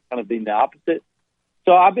leader, kind of being the opposite.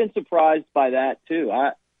 So I've been surprised by that too.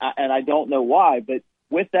 And I don't know why. But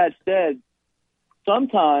with that said,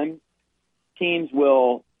 sometimes teams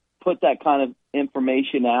will put that kind of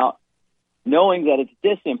information out, knowing that it's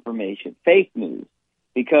disinformation, fake news,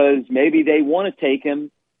 because maybe they want to take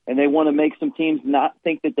him and they want to make some teams not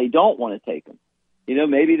think that they don't want to take him.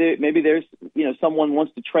 Maybe there's someone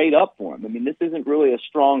wants to trade up for him. I mean, this isn't really a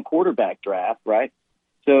strong quarterback draft, right?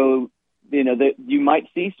 So, that you might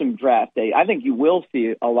see some draft day. I think you will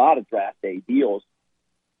see a lot of draft day deals,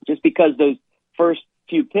 just because those first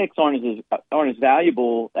few picks aren't as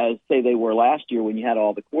valuable as, say, they were last year when you had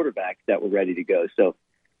all the quarterbacks that were ready to go. So,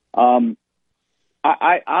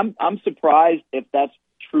 I'm surprised if that's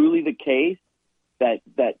truly the case, that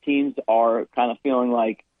teams are kind of feeling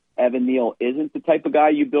like Evan Neal isn't the type of guy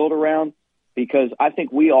you build around, because I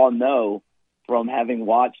think we all know from having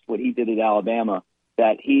watched what he did at Alabama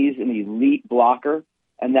that he's an elite blocker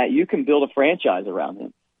and that you can build a franchise around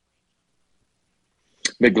him.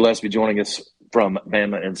 Mick Gillespie joining us from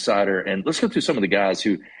Bama Insider. And let's go through some of the guys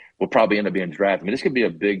who will probably end up being drafted. I mean, this could be a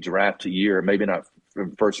big draft year, maybe not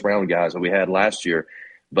first-round guys that we had last year.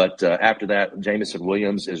 But after that, Jameson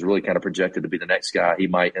Williams is really kind of projected to be the next guy. He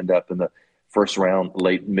might end up in the first round,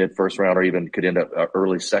 late mid-first round, or even could end up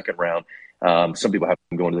early second round. Some people have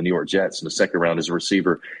him going to the New York Jets in the second round as a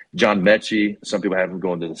receiver. John Mechie, some people have him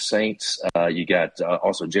going to the Saints. You got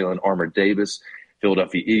also Jalen Armour-Davis,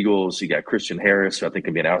 Philadelphia Eagles. You got Christian Harris, who I think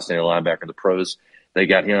can be an outstanding linebacker in the pros. They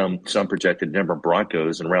got him, some projected Denver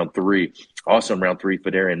Broncos in round 3. Also in round 3,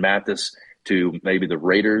 Fedarian Mathis to maybe the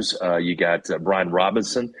Raiders. You got Brian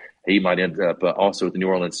Robinson. He might end up also with the New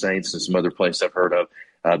Orleans Saints and some other places I've heard of.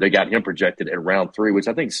 They got him projected at round 3, which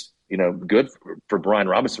I think is, good for Brian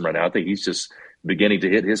Robinson right now. I think he's just beginning to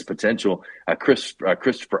hit his potential.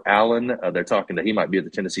 Christopher Allen, they're talking that he might be at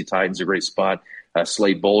the Tennessee Titans, a great spot.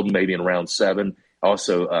 Slade Bolden maybe in round 7.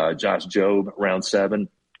 Also, Josh Jobe, round 7.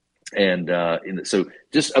 And so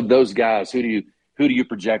just of those guys, who do you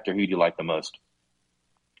project, or who do you like the most?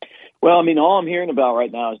 Well, I mean, all I'm hearing about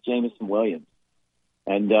right now is Jameson Williams,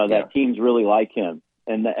 and that teams really like him.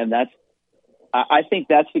 And that's, I think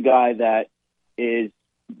that's the guy that is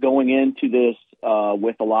going into this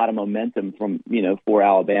with a lot of momentum from, for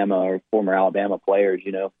Alabama or former Alabama players,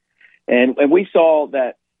 and we saw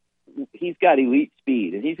that he's got elite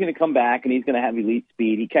speed, and he's going to come back and he's going to have elite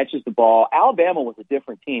speed. He catches the ball. Alabama was a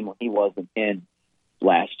different team when he wasn't in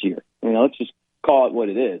last year. Let's just call it what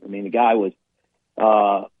it is. I mean, the guy was,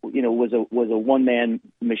 was a one-man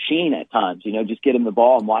machine at times, just get him the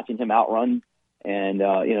ball and watching him outrun. And,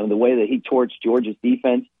 the way that he torched Georgia's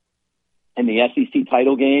defense in the SEC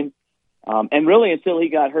title game. And really until he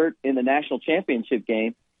got hurt in the national championship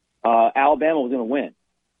game, Alabama was going to win.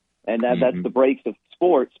 And that's the breaks of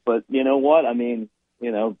sports. But you know what? I mean,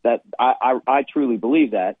 that I truly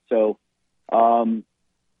believe that. So,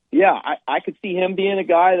 I could see him being a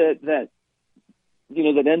guy that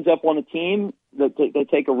ends up on a team that they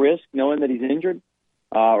take a risk knowing that he's injured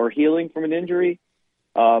or healing from an injury.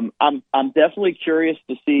 I'm definitely curious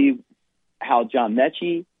to see how John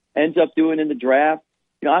Mechie ends up doing in the draft.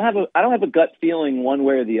 I don't have a gut feeling one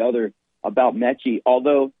way or the other about Mechie,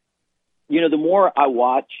 although, the more I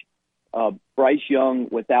watch Bryce Young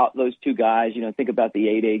without those two guys, think about the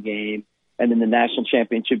 8A game and then the national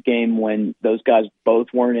championship game when those guys both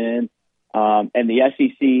weren't in, and the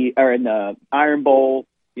SEC or in the Iron Bowl,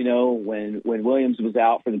 when Williams was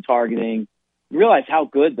out for the targeting, you realize how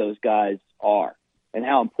good those guys are. and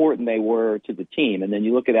how important they were to the team. And then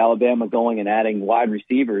you look at Alabama going and adding wide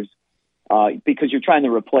receivers because you're trying to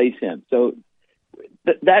replace him. So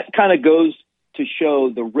that kind of goes to show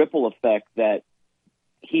the ripple effect that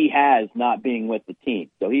he has not being with the team.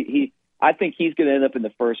 So I think he's going to end up in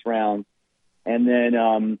the first round. And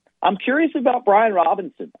then I'm curious about Brian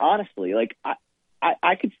Robinson, honestly. Like,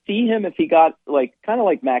 I could see him if he got, like, kind of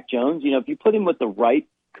like Mac Jones. You know, if you put him with the right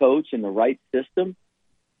coach and the right system,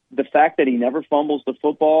 the fact that he never fumbles the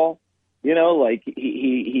football, you know, like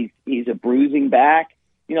he's a bruising back.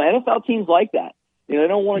 You know, NFL teams like that. You know, they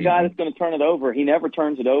don't want a guy that's going to turn it over. He never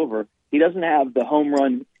turns it over. He doesn't have the home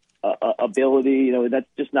run ability. You know, that's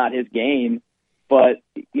just not his game. But,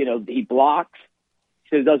 you know, he blocks.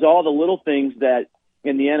 He does all the little things that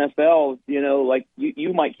in the NFL, you know, like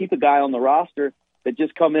you might keep a guy on the roster that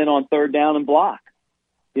just come in on third down and block,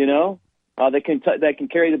 you know, that can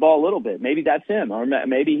carry the ball a little bit. Maybe that's him, or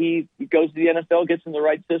maybe he goes to the NFL, gets in the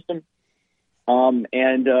right system, and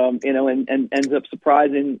ends up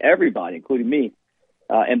surprising everybody, including me,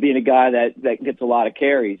 and being a guy that gets a lot of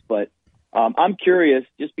carries. But I'm curious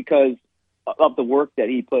just because of the work that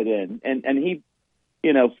he put in, and he,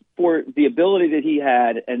 you know, for the ability that he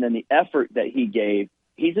had and then the effort that he gave,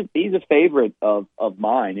 he's a favorite of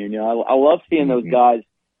mine. You know, I love seeing those guys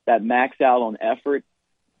that max out on effort,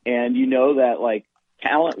 and you know that, like,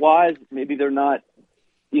 talent-wise, maybe they're not,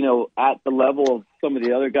 you know, at the level of some of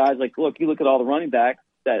the other guys. Like, look, you look at all the running backs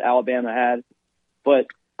that Alabama had, but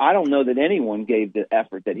I don't know that anyone gave the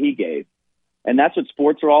effort that he gave. And that's what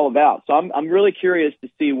sports are all about. So I'm really curious to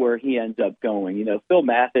see where he ends up going. You know, Phil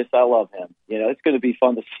Mathis, I love him. You know, it's going to be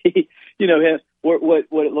fun to see, you know, him,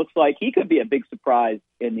 what it looks like. He could be a big surprise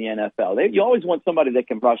in the NFL. You always want somebody that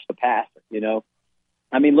can rush the passer, you know.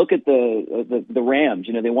 I mean, look at the Rams.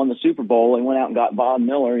 You know, they won the Super Bowl and went out and got Von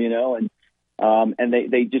Miller, you know, and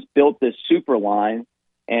they just built this super line.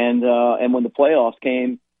 And when the playoffs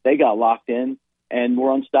came, they got locked in and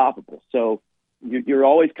were unstoppable. So you're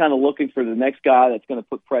always kind of looking for the next guy that's going to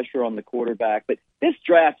put pressure on the quarterback. But this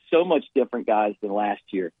draft's so much different, guys, than last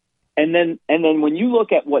year. And then when you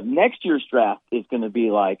look at what next year's draft is going to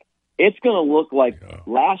be like, it's going to look like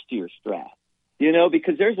last year's draft. You know,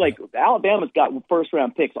 because there's like Alabama's got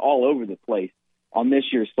first-round picks all over the place on this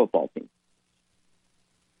year's football team.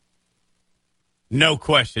 No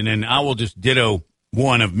question, and I will just ditto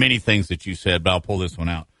one of many things that you said, but I'll pull this one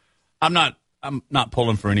out. I'm not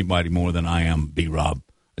pulling for anybody more than I am, B-Rob.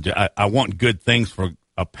 I want good things for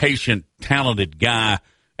a patient, talented guy,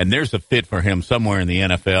 and there's a fit for him somewhere in the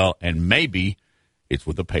NFL, and maybe it's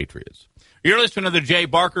with the Patriots. You're listening to the Jay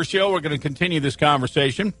Barker Show. We're going to continue this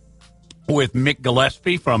conversation with Mick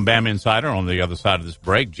Gillespie from Bama Insider on the other side of this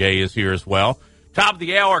break. Jay is here as well. Top of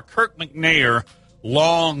the hour, Kirk McNair,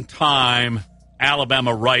 longtime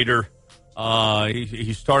Alabama writer.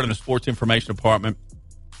 He started in the sports information department.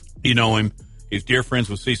 You know him. He's dear friends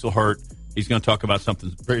with Cecil Hurt. He's going to talk about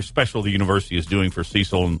something very special the university is doing for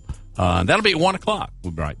Cecil. And that'll be at 1 o'clock.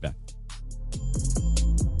 We'll be right back.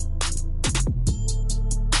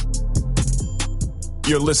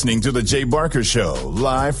 You're listening to The Jay Barker Show,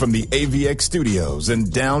 live from the AVX studios in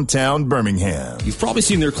downtown Birmingham. You've probably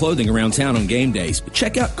seen their clothing around town on game days, but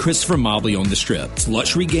check out Christopher Mobley on the Strip. It's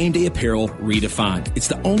luxury game day apparel redefined. It's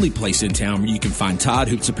the only place in town where you can find Todd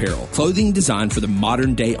Hoops apparel. Clothing designed for the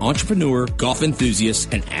modern day entrepreneur, golf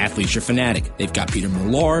enthusiast, and athlete or fanatic. They've got Peter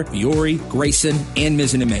Millar, Fiore, Grayson, and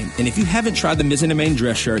Mizzen & Main. And if you haven't tried the Mizzen & Main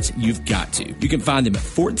dress shirts, you've got to. You can find them at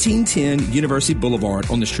 1410 University Boulevard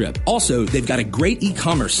on the Strip. Also, they've got a great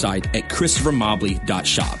e-commerce site at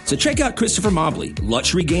ChristopherMobley.shop. So check out Christopher Mobley,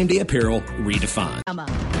 luxury game day apparel redefined.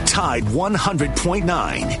 Tide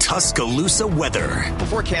 100.9 Tuscaloosa weather. The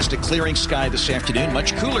forecast of clearing sky this afternoon.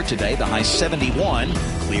 Much cooler today, the high 71.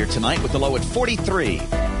 Clear tonight with the low at 43.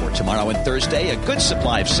 For tomorrow and Thursday, a good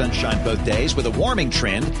supply of sunshine both days with a warming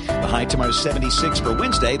trend. The high tomorrow 76 for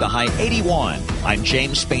Wednesday, the high 81. I'm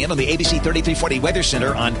James Spann on the ABC 3340 Weather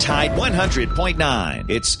Center on Tide 100.9.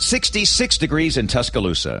 It's 66 degrees in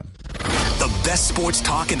Tuscaloosa. The best sports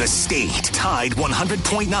talk in the state. Tide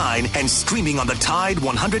 100.9 and streaming on the Tide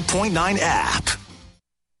 100.9 app.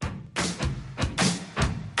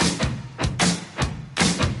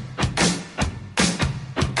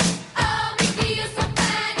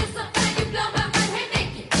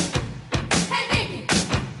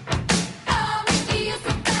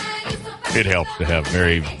 It helps to have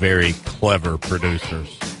very, very clever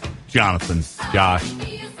producers. Jonathan, Josh.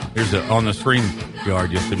 Here's on the stream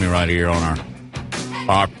yard. You see me right here on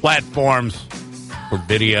our platforms for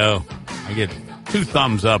video. I get 2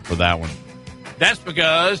 thumbs up for that one. That's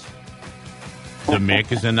because the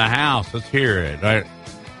Mick is in the house. Let's hear it. Right.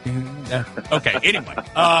 Okay, anyway,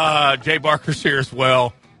 Jay Barker's here as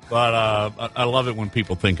well. But I love it when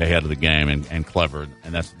people think ahead of the game and clever,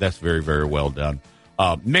 and that's very, very well done.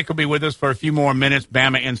 Mick will be with us for a few more minutes,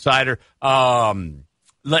 Bama Insider.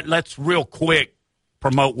 Let's real quick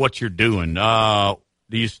promote what you're doing. How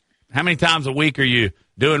many times a week are you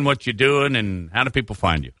doing what you're doing, and how do people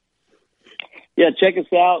find you? Yeah, check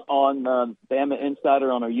us out on Bama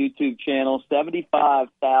Insider on our YouTube channel.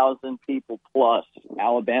 75,000 people plus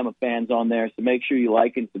Alabama fans on there, so make sure you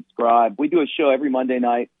like and subscribe. We do a show every Monday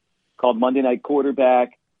night called Monday Night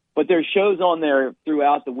Quarterback, but there's shows on there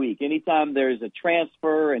throughout the week. Anytime there's a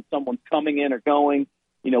transfer and someone's coming in or going,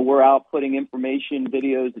 we're out putting information,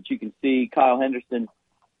 videos that you can see. Kyle Henderson,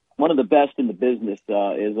 one of the best in the business,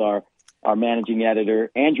 is our managing editor.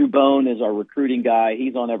 Andrew Bone is our recruiting guy.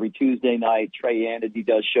 He's on every Tuesday night. Trey Yandity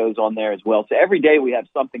does shows on there as well. So every day we have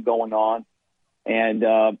something going on. And,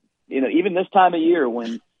 even this time of year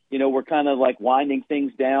when, we're kind of like winding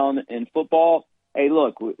things down in football, hey,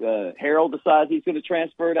 look, Harold decides he's going to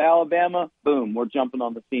transfer to Alabama. Boom, we're jumping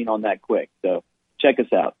on the scene on that quick. So check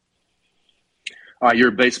us out. All right, you're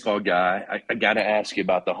a baseball guy. I got to ask you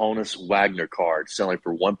about the Honus Wagner card selling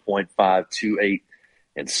for $1.528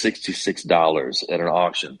 and $66 at an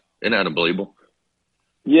auction. Isn't that unbelievable?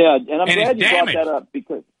 Yeah, and I'm glad you brought that up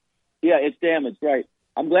because, it's damaged, right.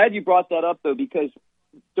 I'm glad you brought that up, though, because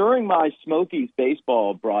during my Smokies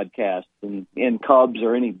baseball broadcasts and Cubs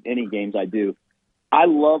or any games I do, I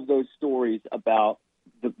love those stories about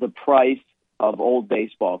the price of old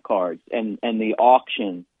baseball cards and the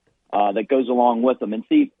auction that goes along with them. And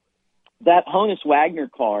see, that Honus Wagner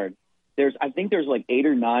card, I think there's like 8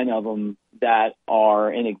 or 9 of them that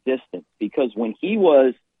are in existence because when he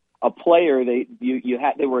was a player, they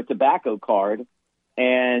were a tobacco card,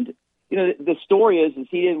 and the story is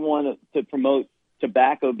he didn't want to promote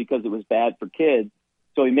tobacco because it was bad for kids,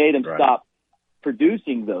 so he made him stop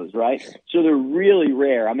producing those, right? So they're really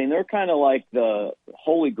rare. I mean, they're kind of like the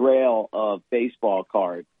holy grail of baseball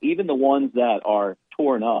cards, even the ones that are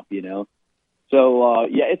torn up, So,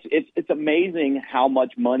 it's amazing how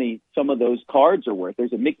much money some of those cards are worth.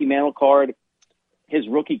 There's a Mickey Mantle card. His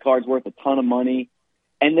rookie card's worth a ton of money.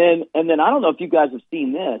 And then I don't know if you guys have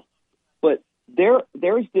seen this, but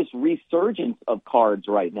there's this resurgence of cards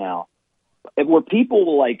right now where people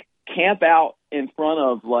will, like, camp out in front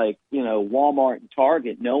of, like, Walmart and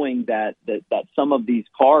Target knowing that some of these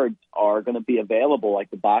cards are going to be available, like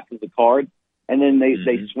the boxes of cards, and then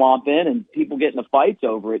they swamp in and people get into fights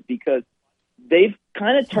over it because they've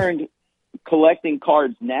kind of turned collecting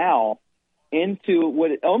cards now into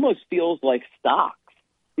what it almost feels like stocks.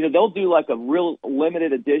 They'll do like a real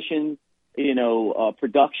limited edition,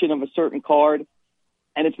 production of a certain card.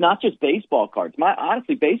 And it's not just baseball cards.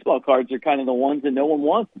 Honestly, baseball cards are kind of the ones that no one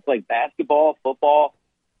wants. It's like basketball, football,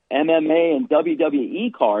 MMA, and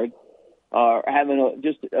WWE cards are having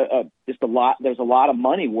just a lot. There's a lot of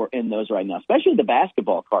money in those right now, especially the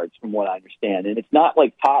basketball cards, from what I understand. And it's not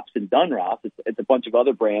like Topps and Dunross. It's a bunch of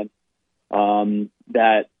other brands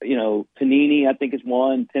that Panini, I think, is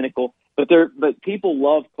one, Pinnacle. But people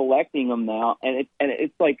love collecting them now, and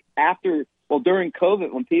it's like during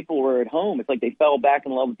COVID, when people were at home, it's like they fell back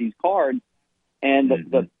in love with these cards.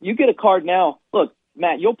 And you get a card now. Look,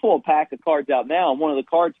 Matt, you'll pull a pack of cards out now, and one of the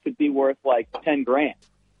cards could be worth like $10,000.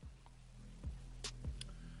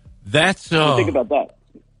 That's think about that.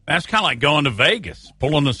 That's kind of like going to Vegas,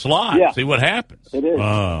 pulling the slot, see what happens. It is.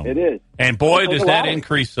 It is. And boy, does that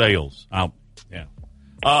increase sales.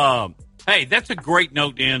 Hey, that's a great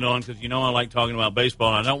note to end on because I like talking about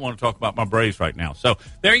baseball, and I don't want to talk about my Braves right now. So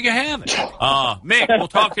there you have it. Mick, we'll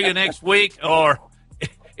talk to you next week, or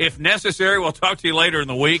if necessary, we'll talk to you later in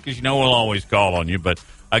the week because we'll always call on you. But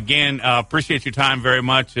again, appreciate your time very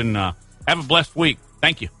much, and have a blessed week.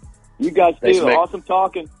 Thank you. You guys too. Thanks, Mick. Awesome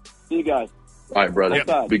talking. See you guys. All right, brother.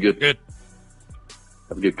 Yep. Be good. Good.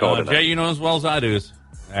 Have a good call tonight. Jay, as well as I do,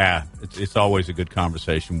 it's always a good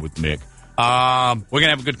conversation with Mick. We're going to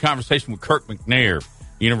have a good conversation with Kirk McNair,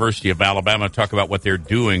 University of Alabama, talk about what they're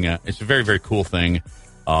doing. It's a very, very cool thing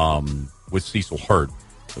with Cecil Hurt,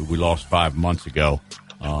 who we lost 5 months ago.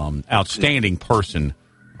 Outstanding person,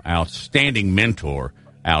 outstanding mentor,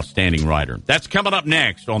 outstanding writer. That's coming up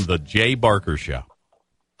next on The Jay Barker Show.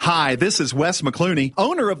 Hi, this is Wes McClooney,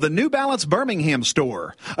 owner of the New Balance Birmingham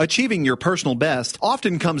store. Achieving your personal best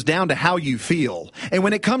often comes down to how you feel. And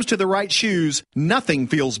when it comes to the right shoes, nothing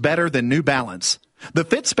feels better than New Balance. The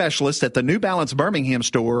fit specialists at the New Balance Birmingham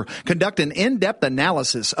store conduct an in-depth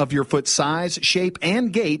analysis of your foot size, shape,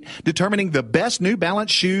 and gait, determining the best New Balance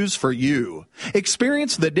shoes for you.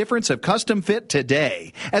 Experience the difference of custom fit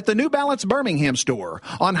today at the New Balance Birmingham store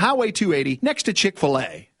on Highway 280 next to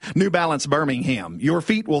Chick-fil-A. New Balance Birmingham. Your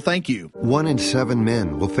feet will thank you. 1 in 7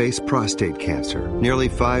 men will face prostate cancer. Nearly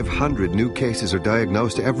 500 new cases are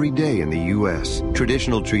diagnosed every day in the U.S.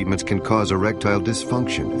 Traditional treatments can cause erectile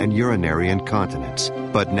dysfunction and urinary incontinence.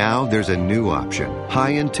 But now there's a new option,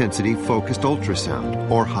 high-intensity focused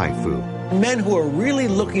ultrasound, or HIFU. Men who are really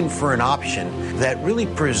looking for an option that really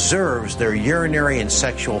preserves their urinary and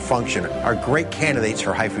sexual function are great candidates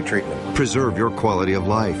for HIFU treatment. Preserve your quality of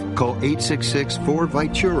life. Call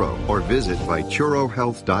 866-4-VITURO or visit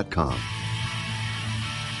VituroHealth.com.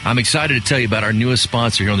 I'm excited to tell you about our newest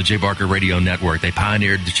sponsor here on the Jay Barker Radio Network. They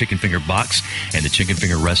pioneered the chicken finger box and the chicken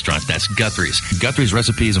finger restaurants. That's Guthrie's. Guthrie's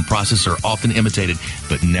recipes and processes are often imitated,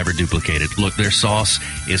 but never duplicated. Look, their sauce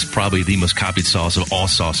is probably the most copied sauce of all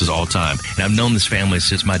sauces all time. And I've known this family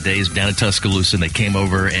since my days down in Tuscaloosa, and they came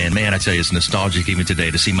over, and man, I tell you, it's nostalgic even today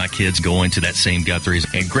to see my kids going to that same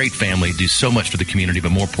Guthrie's. And great family, do so much for the community,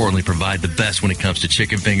 but more importantly, provide the best when it comes to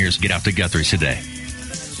chicken fingers. Get out to Guthrie's today.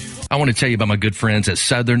 I want to tell you about my good friends at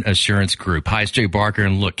Southern Assurance Group. Hi, it's Jay Barker,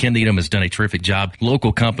 and look, Ken Needham has done a terrific job.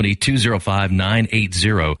 Local company,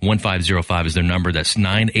 205-980-1505 is their number. That's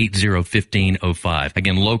 980-1505.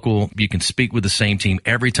 Again, local, you can speak with the same team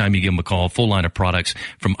every time you give them a call. Full line of products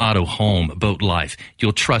from auto, home, boat, life.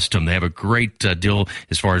 You'll trust them. They have a great deal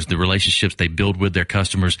as far as the relationships they build with their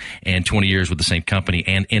customers, and 20 years with the same company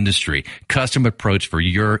and industry. Custom approach for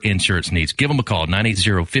your insurance needs. Give them a call,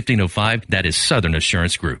 980-1505. That is Southern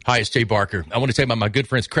Assurance Group. Hi, it's Jay Barker. I want to tell you about my good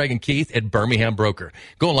friends Craig and Keith at Birmingham Broker.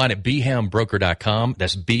 Go online at BHAMBroker.com.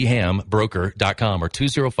 That's BHAMBroker.com or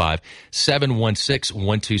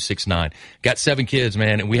 205-716-1269. Got 7 kids,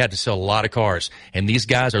 man, and we had to sell a lot of cars. And these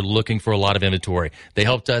guys are looking for a lot of inventory. They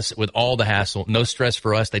helped us with all the hassle. No stress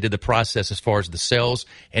for us. They did the process as far as the sales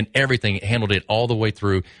and everything. Handled it all the way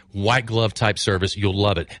through. White glove type service. You'll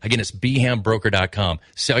love it. Again, it's BHAMBroker.com.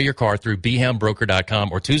 Sell your car through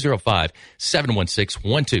BHAMBroker.com or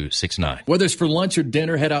 205-716-1269. Whether it's for lunch or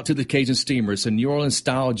dinner, head out to the Cajun Steamer. It's a New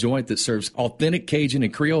Orleans-style joint that serves authentic Cajun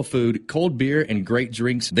and Creole food, cold beer, and great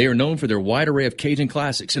drinks. They are known for their wide array of Cajun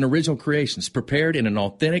classics and original creations prepared in an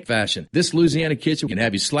authentic fashion. This Louisiana kitchen can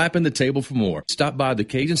have you slapping the table for more. Stop by the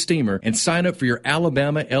Cajun Steamer and sign up for your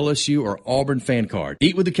Alabama, LSU, or Auburn fan card.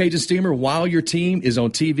 Eat with the Cajun Steamer while your team is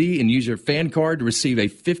on TV and use your fan card to receive a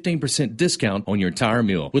 15% discount on your entire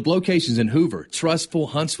meal. With locations in Hoover, Trustful,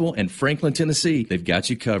 Huntsville, and Franklin, Tennessee, they've got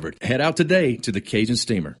you covered. Head out today to the Cajun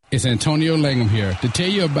Steamer. It's Antonio Langham here to tell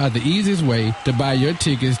you about the easiest way to buy your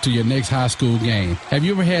tickets to your next high school game. Have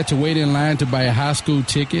you ever had to wait in line to buy a high school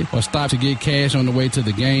ticket or stop to get cash on the way to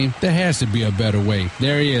the game? There has to be a better way.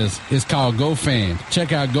 There is. It's called GoFan.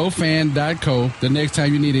 Check out GoFan.co the next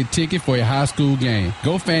time you need a ticket for your high school game.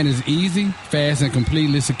 GoFan is easy, fast, and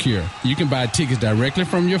completely secure. You can buy tickets directly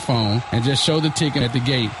from your phone and just show the ticket at the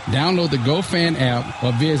gate. Download the GoFan app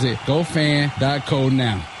or visit GoFan.co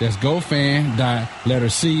now. That's GoFan.C.O.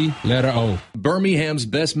 Birmingham's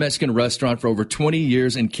best Mexican restaurant for over 20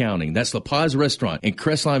 years and counting. That's La Paz Restaurant in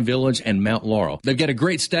Crestline Village and Mount Laurel. They've got a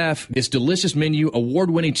great staff. Its delicious menu,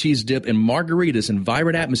 award-winning cheese dip, and margaritas and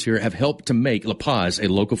vibrant atmosphere have helped to make La Paz a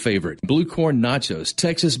local favorite. Blue corn nachos,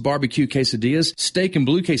 Texas barbecue quesadillas, steak and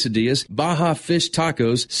blue quesadillas, Baja fish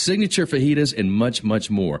tacos, signature fajitas, and much,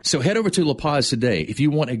 much more. So head over to La Paz today. If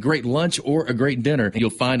you want a great lunch or a great dinner,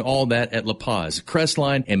 you'll find all that at La Paz,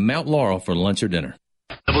 Crestline, and Mount Laurel for lunch or dinner.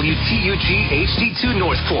 WTUG HD2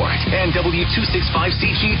 Northport and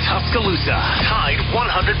W265CG Tuscaloosa. Tide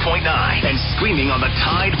 100.9 and streaming on the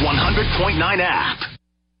Tide 100.9 app.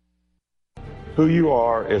 Who you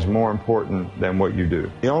are is more important than what you do.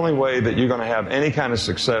 The only way that you're going to have any kind of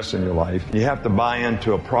success in your life, you have to buy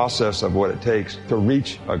into a process of what it takes to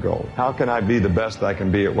reach a goal. How can I be the best I can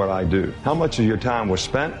be at what I do? How much of your time was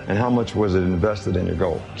spent and how much was it invested in your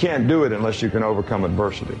goal? You can't do it unless you can overcome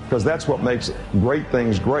adversity, because that's what makes great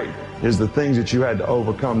things great, is the things that you had to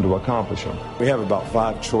overcome to accomplish them. We have about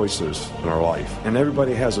 5 choices in our life, and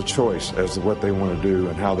everybody has a choice as to what they want to do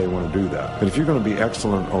and how they want to do that. But if you're going to be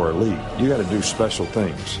excellent or elite, you got to do special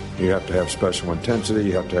things. You have to have special intensity,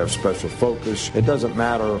 you have to have special focus. It doesn't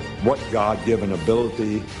matter what God-given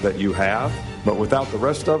ability that you have, but without the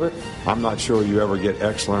rest of it, I'm not sure you ever get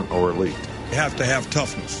excellent or elite. You have to have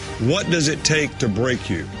toughness. What does it take to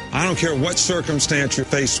break you? I don't care what circumstance you're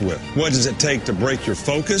faced with. What does it take to break your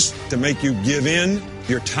focus, to make you give in?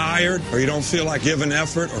 You're tired, or you don't feel like giving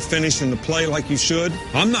effort or finishing the play like you should.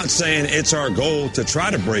 I'm not saying it's our goal to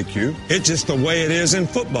try to break you. It's just the way it is in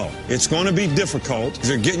football. It's going to be difficult if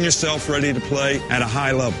you're getting yourself ready to play at a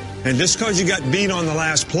high level. And just because you got beat on the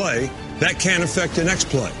last play, that can't affect the next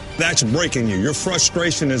play. That's breaking you. Your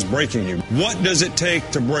frustration is breaking you. What does it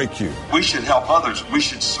take to break you? We should help others. We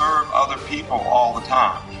should serve other people all the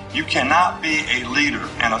time. You cannot be a leader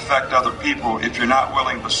and affect other people if you're not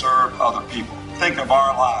willing to serve other people. Think of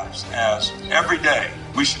our lives as every day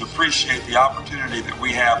we should appreciate the opportunity that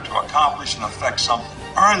we have to accomplish and affect something.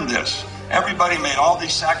 Earn this. Everybody made all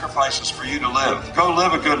these sacrifices for you to live. Go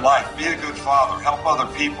live a good life. Be a good father. Help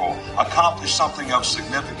other people. Accomplish something of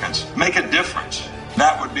significance. Make a difference.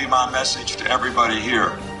 That would be my message to everybody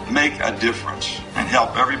here. Make a difference and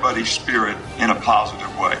help everybody's spirit in a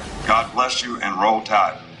positive way. God bless you and roll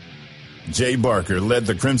Tide. Jay Barker led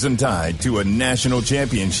the Crimson Tide to a national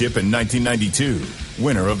championship in 1992,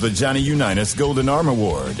 winner of the Johnny Unitas Golden Arm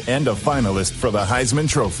Award and a finalist for the Heisman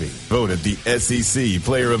Trophy, voted the SEC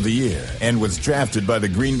Player of the Year, and was drafted by the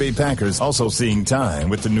Green Bay Packers, also seeing time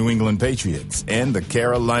with the New England Patriots and the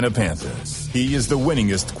Carolina Panthers. He is the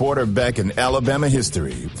winningest quarterback in Alabama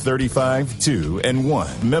history,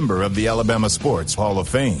 35-2-1, member of the Alabama Sports Hall of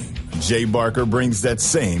Fame. Jay Barker brings that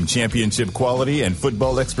same championship quality and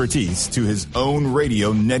football expertise to his own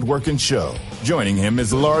radio network and show. Joining him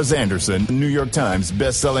is Lars Anderson, New York Times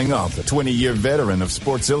best-selling author, 20-year veteran of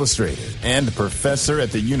Sports Illustrated, and professor at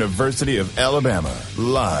the University of Alabama.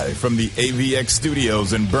 Live from the AVX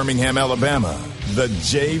studios in Birmingham, Alabama, The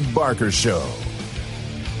Jay Barker Show.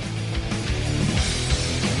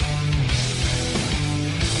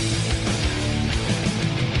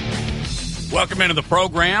 Welcome into the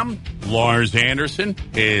program. Lars Anderson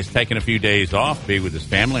is taking a few days off, be with his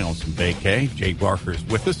family on some vacay. Jay Barker is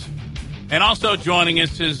with us. And also joining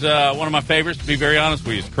us is one of my favorites, to be very honest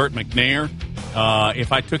with you, is Curt McNair.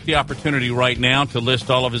 If I took the opportunity right now to list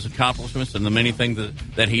all of his accomplishments and the many things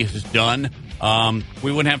that he has done,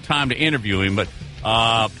 we wouldn't have time to interview him. But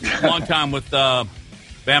long time with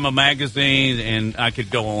Bama Magazine, and I could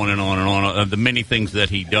go on and on and on, the many things that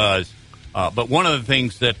he does. But one of the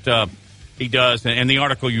things that he does, and the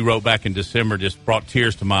article you wrote back in December just brought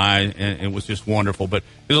tears to my eye, and it was just wonderful. But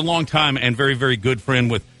he was a long time and very, very good friend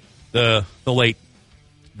with the late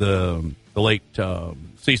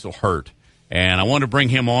Cecil Hurt. And I want to bring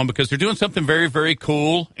him on because they're doing something very, very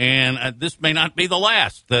cool, and this may not be the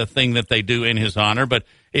last thing that they do in his honor. But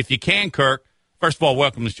if you can, Kirk, first of all,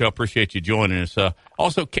 welcome to the show. Appreciate you joining us.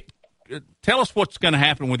 Also, tell us what's going to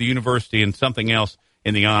happen with the university and something else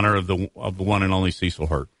in the honor of the one and only Cecil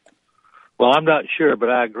Hurt. Well, I'm not sure, but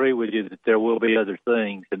I agree with you that there will be other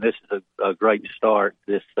things, and this is a great start,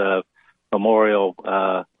 this memorial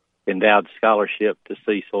endowed scholarship to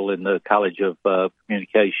Cecil in the College of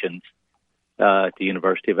Communications at the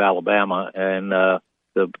University of Alabama. And I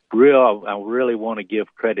really want to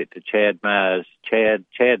give credit to Chad Mize. Chad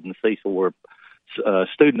and Cecil were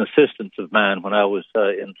student assistants of mine when I was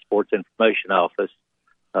in the Sports Information Office.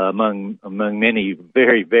 Among many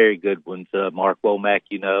very, very good ones, Mark Womack,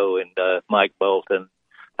 and Mike Bolton.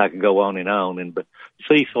 I could go on. But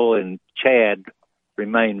Cecil and Chad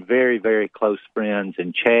remained very, very close friends,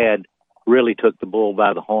 and Chad really took the bull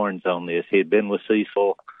by the horns on this. He had been with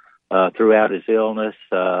Cecil throughout his illness.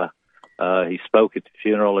 He spoke at the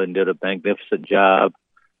funeral and did a magnificent job,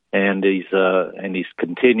 and he's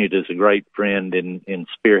continued as a great friend in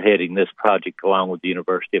spearheading this project along with the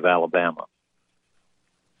University of Alabama.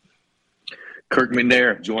 Curt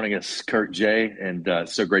McNair joining us, Curt, Jay, and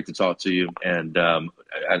so great to talk to you. And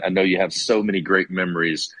I know you have so many great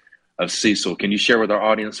memories of Cecil. Can you share with our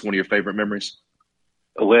audience one of your favorite memories?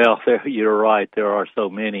 Well, you're right. There are so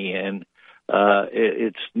many. And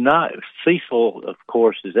it's not – Cecil, of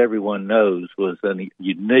course, as everyone knows, was a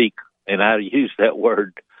unique – and I use that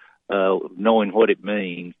word knowing what it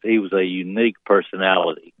means. He was a unique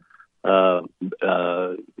personality.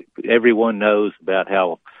 Everyone knows about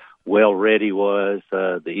how – well read he was,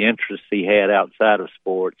 the interests he had outside of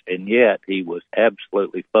sports, and yet he was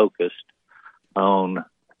absolutely focused on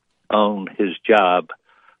his job,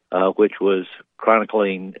 which was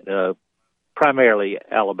chronicling primarily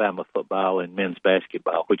Alabama football and men's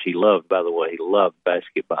basketball, which he loved, by the way. He loved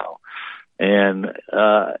basketball. And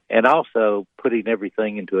also putting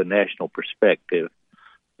everything into a national perspective.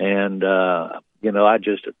 And, I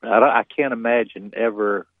can't imagine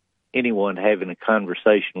ever anyone having a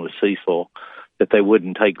conversation with Cecil that they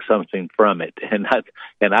wouldn't take something from it. And I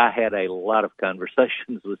had a lot of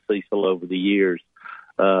conversations with Cecil over the years,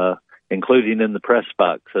 including in the press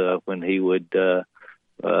box when he would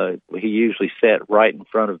he usually sat right in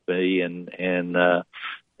front of me and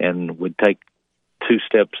would take two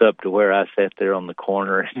steps up to where I sat there on the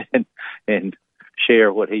corner and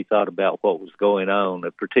share what he thought about what was going on,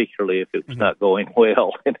 particularly if it was not going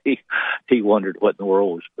well. And he wondered what in the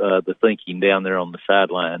world was the thinking down there on the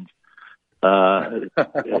sidelines.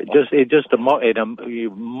 Just a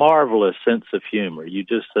marvelous sense of humor. You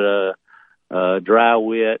just dry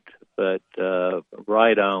wit, but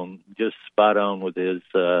right on, just spot on with his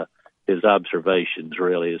observations.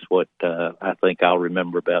 Really, is what I think I'll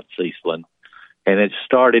remember about Cecil. And it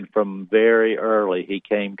started from very early. He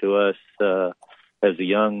came to us as a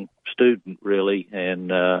young student, really,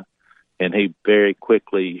 and he very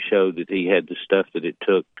quickly showed that he had the stuff that it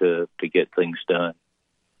took to get things done.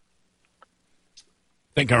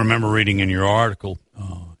 I think I remember reading in your article,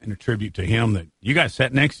 in a tribute to him, that you guys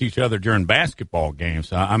sat next to each other during basketball games.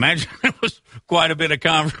 So I imagine there was quite a bit of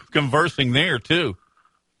conversing there, too.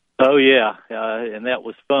 Oh, yeah, and that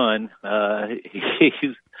was fun.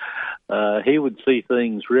 He would see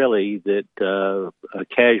things really that a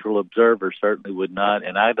casual observer certainly would not,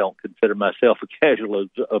 and I don't consider myself a casual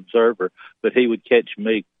observer, but he would catch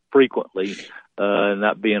me frequently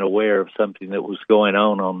not being aware of something that was going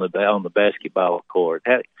on the basketball court.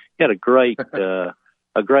 He had a great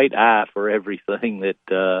eye for everything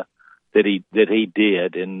that he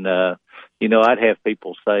did, and I'd have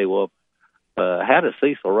people say, well, how does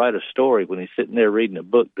Cecil write a story when he's sitting there reading a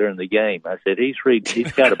book during the game? I said, he's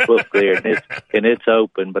got a book there and it's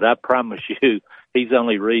open, but I promise you he's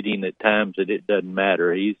only reading at times that it doesn't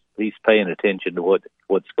matter. He's paying attention to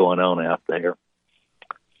what's going on out there.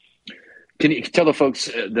 Can you tell the folks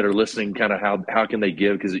that are listening kind of how can they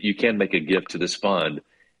give? Because you can make a gift to this fund.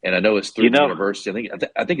 And I know it's through the university.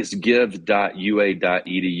 I think it's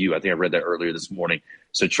give.ua.edu. I think I read that earlier this morning.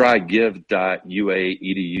 So try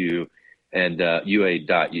give.ua.edu. and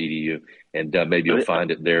ua.edu, and maybe you'll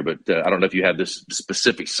find it there. But I don't know if you have this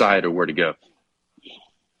specific site or where to go.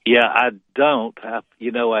 Yeah, I don't. I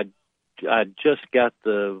just got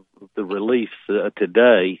the release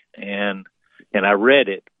today, and I read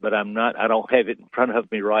it, but I don't have it in front of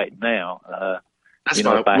me right now. That's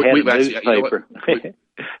fine. If I had a newspaper, if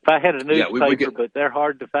I had a newspaper, but they're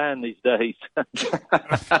hard to find these days.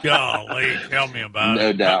 Golly, tell me about it.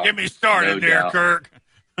 No doubt. Don't get me started there, Kirk.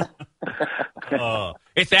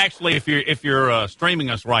 It's actually, if you're streaming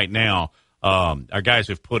us right now, our guys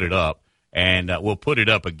have put it up, and we'll put it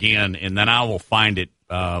up again, and then I will find it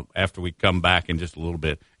after we come back in just a little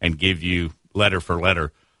bit and give you letter for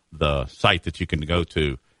letter the site that you can go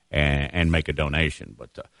to and make a donation. But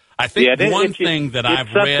I think one thing that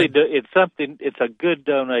I've read, it's a good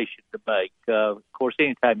donation to make. Of course,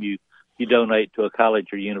 anytime you donate to a college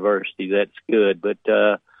or university, that's good, but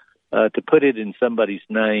to put it in somebody's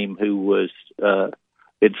name who was,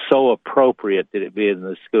 it's so appropriate that it be in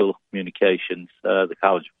the School of Communications, the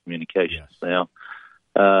College of Communications now,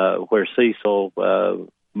 where Cecil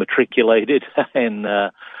matriculated,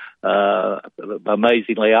 and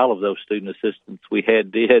amazingly, all of those student assistants we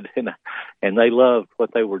had did, and they loved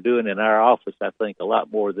what they were doing in our office, I think, a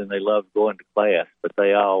lot more than they loved going to class, but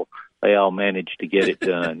they all managed to get it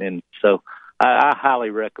done, and so I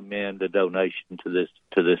highly recommend a donation to this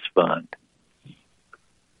fund.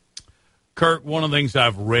 Kirk, one of the things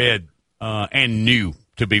I've read and knew,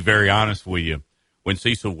 to be very honest with you, when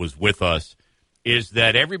Cecil was with us, is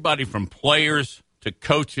that everybody from players to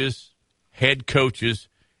coaches, head coaches,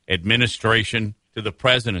 administration to the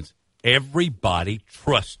presidents, everybody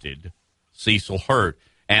trusted Cecil Hurt.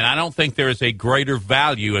 And I don't think there is a greater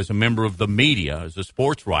value as a member of the media, as a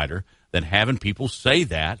sports writer, than having people say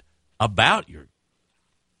that about you.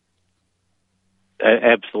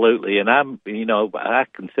 Absolutely. And I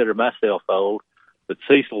consider myself old, but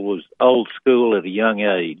Cecil was old school at a young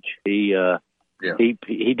age. He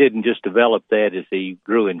didn't just develop that as he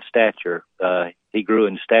grew in stature. He grew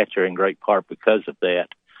in stature in great part because of that.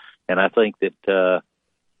 And I think that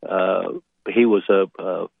he was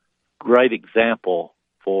a great example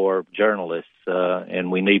for journalists,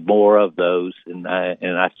 and we need more of those. And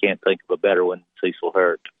I can't think of a better one than Cecil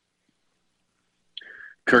Hurt.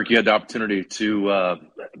 Kirk, you had the opportunity to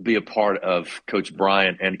be a part of Coach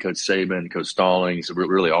Bryant and Coach Saban, Coach Stallings,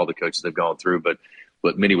 really all the coaches they've gone through, but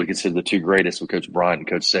what many would consider the two greatest with Coach Bryant and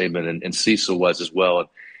Coach Saban, and Cecil was as well. And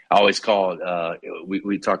I always call it,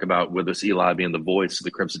 we talk about with this Eli being the voice of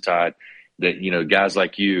the Crimson Tide, that, guys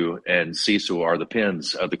like you and Cecil are the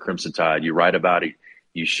pens of the Crimson Tide. You write about it,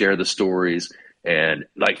 you share the stories, and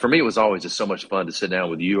like for me, it was always just so much fun to sit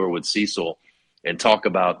down with you or with Cecil and talk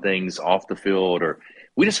about things off the field, or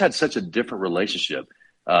we just had such a different relationship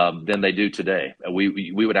than they do today.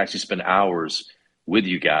 We would actually spend hours with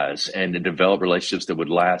you guys and develop relationships that would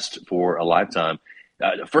last for a lifetime.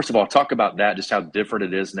 First of all, talk about that, just how different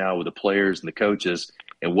it is now with the players and the coaches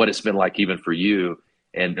and what it's been like even for you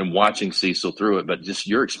and watching Cecil through it, but just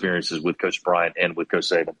your experiences with Coach Bryant and with Coach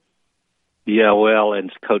Saban. Yeah, well,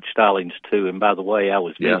 and Coach Stallings too. And by the way, I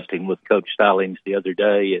was visiting with Coach Stallings the other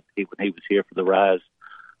day when he was here for the Rise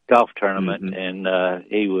golf tournament, and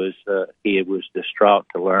he was distraught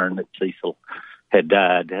to learn that Cecil had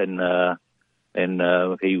died, and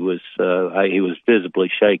he was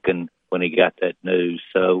visibly shaken when he got that news.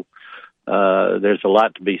 So there's a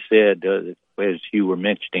lot to be said, as you were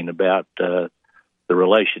mentioning, about the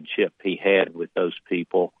relationship he had with those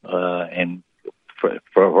people, and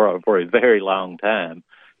for a very long time.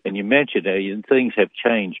 And you mentioned things have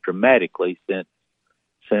changed dramatically since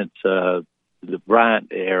the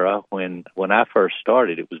Bryant era. When I first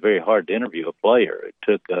started, it was very hard to interview a player.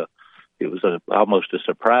 It was almost a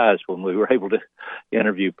surprise when we were able to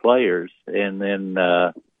interview players. And then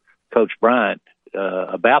Coach Bryant,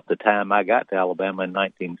 about the time I got to Alabama in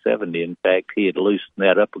 1970, in fact, he had loosened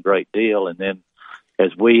that up a great deal. And then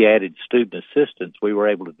as we added student assistants, we were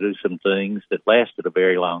able to do some things that lasted a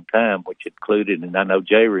very long time, which included, and I know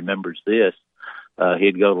Jay remembers this,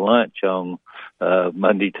 he'd go to lunch on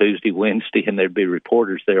Monday, Tuesday, Wednesday, and there'd be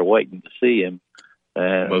reporters there waiting to see him,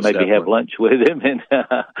 and maybe definitely have lunch with him.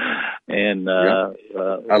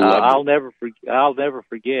 I'll never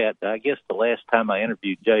forget. I guess the last time I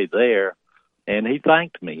interviewed Jay there, and he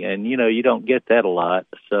thanked me, and you don't get that a lot.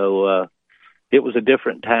 So it was a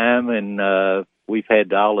different time, and we've had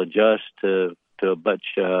to all adjust to a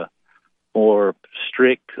much more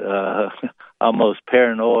strict, almost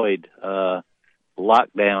paranoid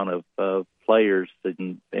lockdown of players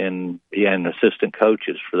and assistant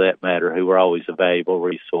coaches, for that matter, who were always a valuable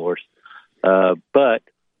resource. But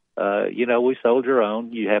we soldier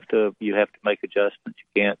on. You have to make adjustments.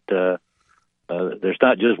 You can't. There's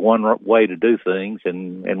not just one way to do things,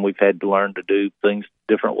 and we've had to learn to do things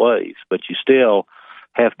different ways. But you still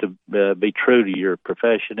have to be true to your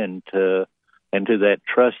profession and to that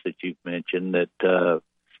trust that you've mentioned. That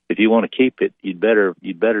if you want to keep it, you'd better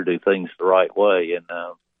do things the right way.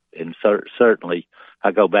 And certainly,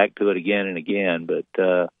 I go back to it again and again. But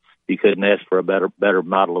you couldn't ask for a better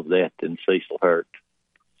model of that than Cecil Hurt.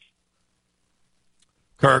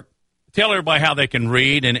 Kirk, tell everybody how they can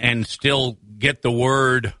read and still get the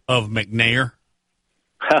word of McNair.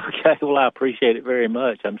 Okay, well, I appreciate it very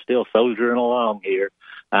much. I'm still soldiering along here.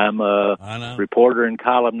 I'm a reporter and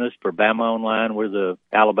columnist for Bama Online. We're the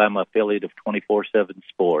Alabama affiliate of 24/7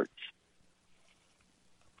 Sports.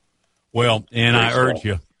 Well, and I urge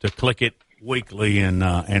you to click it weekly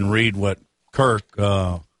and read what Kirk,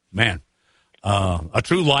 a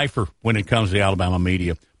true lifer when it comes to the Alabama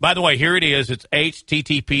media. By the way, here it is. It's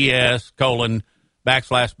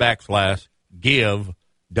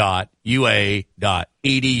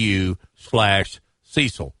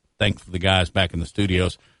https://give.ua.edu/Cecil. Thanks for the guys back in the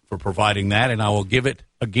studios for providing that, and I will give it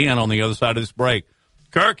again on the other side of this break.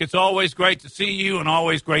 Kirk, it's always great to see you and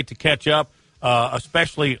always great to catch up,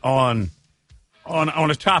 especially on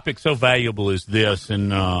a topic so valuable as this.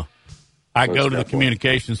 And I go to the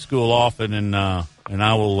communications school often, and I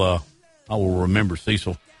will remember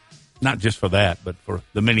Cecil, not just for that, but for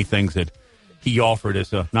the many things that he offered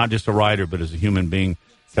as not just a writer, but as a human being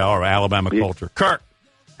to our Alabama culture. Kirk,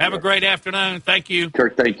 have a great afternoon. Thank you.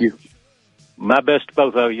 Kirk, thank you. My best to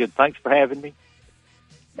both of you. Thanks for having me.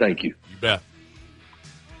 Thank you. You bet.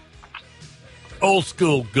 Old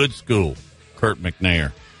school, good school, Kurt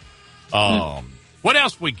McNair. What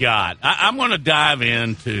else we got? I'm going to dive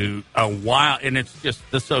into a while, and it's just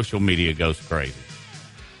the social media goes crazy.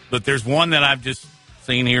 But there's one that I've just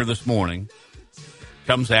seen here this morning.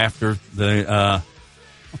 Comes after the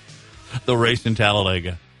race in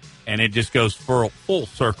Talladega, and it just goes for a full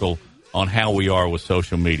circle on how we are with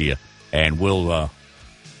social media. And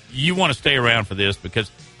you want to stay around for this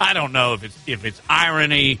because I don't know if it's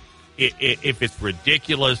irony, if it's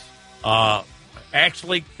ridiculous.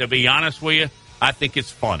 Actually, to be honest with you, I think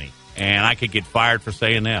it's funny, and I could get fired for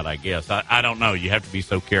saying that, I guess. I don't know. You have to be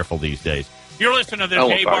so careful these days. You're listening to the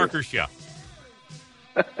Jay Barker Show.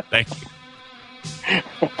 Thank you.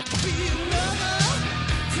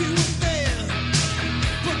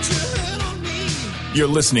 You're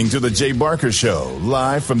listening to The Jay Barker Show,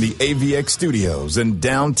 live from the AVX studios in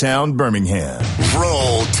downtown Birmingham.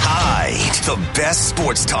 Roll Tide, the best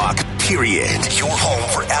sports talk, period. Your home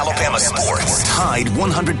for Alabama sports. Tide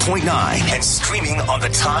 100.9 and streaming on the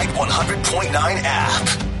Tide 100.9 app.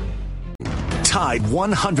 Tide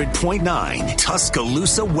 100.9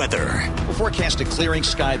 Tuscaloosa weather. We're forecasting clearing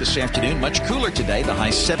sky this afternoon. Much cooler today. The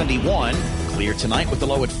high 71. Clear tonight with the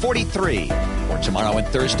low at 43. For tomorrow and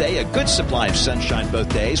Thursday, a good supply of sunshine both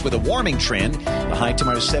days with a warming trend. The high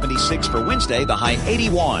tomorrow 76 for Wednesday. The high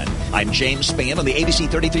 81. I'm James Spann on the ABC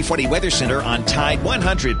 3340 Weather Center on Tide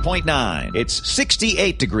 100.9. It's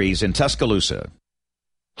 68 degrees in Tuscaloosa.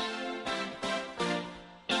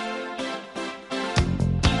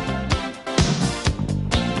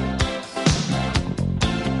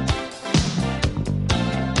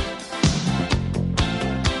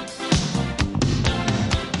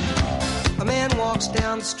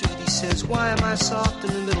 down the street, he says, why am I soft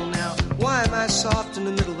in the middle now? Why am I soft in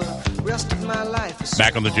the middle? The rest of my life is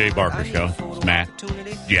back on the Jay Barker Show. It's Matt,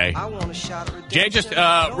 Jay. Jay, just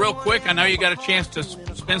real quick, I know you got a chance to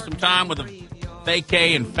spend some time with the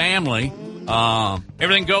vacay and family.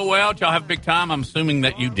 Everything go well? Did y'all have a big time? I'm assuming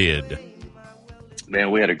that you did.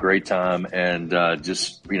 Man, we had a great time, and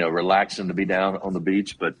just, relaxing to be down on the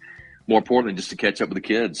beach, but more importantly, just to catch up with the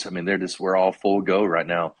kids. I mean, we're all full go right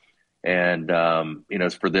now. And,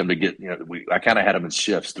 it's for them to get, I kind of had them in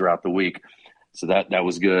shifts throughout the week. So that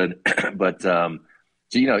was good. But, so, how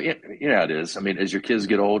it is. I mean, as your kids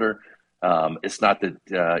get older, it's not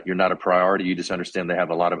that you're not a priority. You just understand they have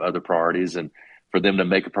a lot of other priorities. And for them to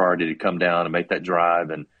make a priority to come down and make that drive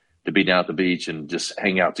and to be down at the beach and just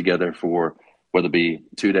hang out together for whether it be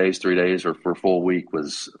 2 days, 3 days, or for a full week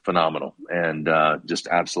was phenomenal. And just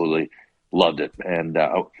absolutely loved it. And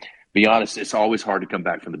be honest, it's always hard to come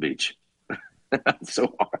back from the beach.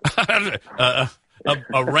 So hard.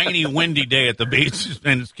 A rainy, windy day at the beach.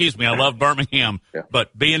 And excuse me, I love Birmingham,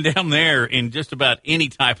 but being down there in just about any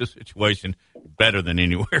type of situation, better than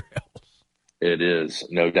anywhere else. It is,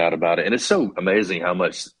 no doubt about it. And it's so amazing how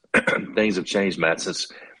much things have changed, Matt, since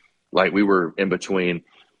like we were in between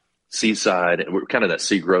Seaside and we're kind of that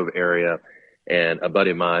Seagrove area. And a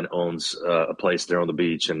buddy of mine owns a place there on the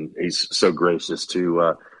beach, and he's so gracious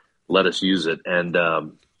to let us use it. And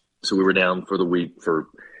so we were down for the week for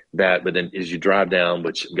that. But then as you drive down,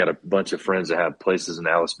 which we've got a bunch of friends that have places in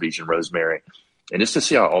Alice Beach and Rosemary, and just to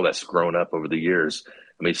see how all that's grown up over the years.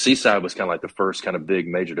 I mean, Seaside was kind of like the first kind of big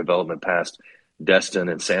major development past Destin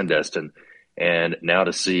and Sandestin. And now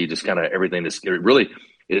to see just kind of everything, it really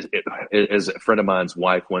is, as a friend of mine's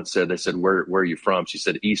wife once said, they said, where are you from? She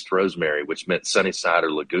said, East Rosemary, which meant Sunnyside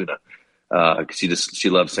or Laguna. She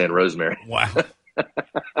loves saying Rosemary. Wow.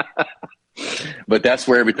 But that's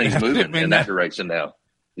where everything's moving in that direction now.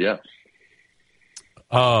 Yeah.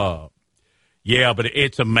 Yeah, but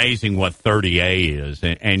it's amazing what 30A is.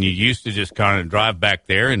 And you used to just kind of drive back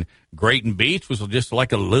there, and Grayton Beach was just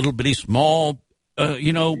like a little bitty small,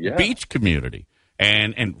 beach community.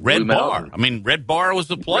 And Red Bar. I mean, Red Bar was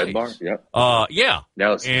the place. Red Bar, yeah. Yeah.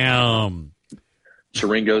 Now it's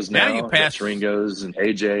Chiringos now. You pass Chiringos and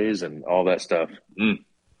AJ's and all that stuff.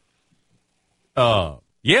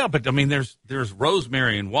 Yeah, but I mean, there's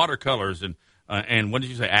Rosemary and watercolors and what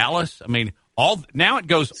did you say, Alice? I mean, now it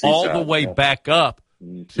goes Seaside, all the way back up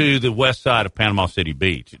to the west side of Panama City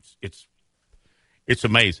Beach. It's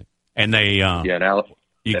amazing, and they and Alice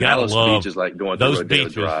love Beach is like going those through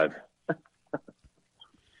beaches. Drive.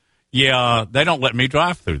 Yeah, they don't let me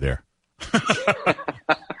drive through there.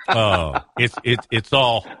 It's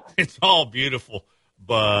all beautiful,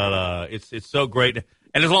 but it's so great.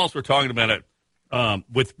 And as long as we're talking about it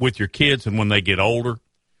with your kids, and when they get older,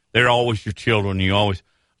 they're always your children.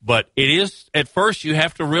 But it is at first you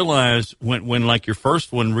have to realize when like your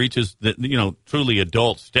first one reaches the truly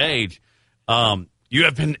adult stage, you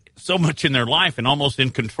have been so much in their life and almost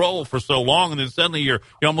in control for so long, and then suddenly you're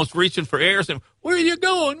almost reaching for air, saying, "Where are you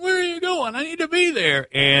going? Where are you going? I need to be there."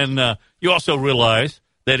 And you also realize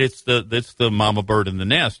that it's the mama bird in the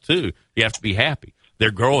nest too. You have to be happy.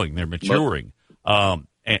 They're growing. They're maturing. And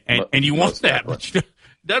you want that, but it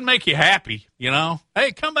doesn't make you happy.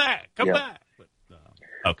 Hey, come back. But,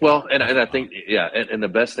 okay. Well, and I think and the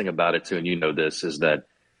best thing about it too, and this is that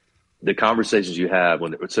the conversations you have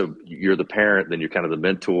so you're the parent, then you're kind of the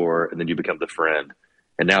mentor, and then you become the friend.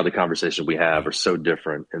 And now the conversations we have are so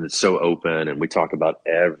different, and it's so open, and we talk about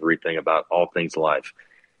everything, about all things life.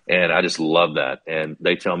 And I just love that. And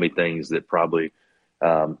they tell me things that probably,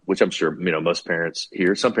 which I'm sure, most parents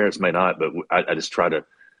hear. Some parents may not, but I just try to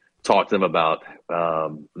talk to them about,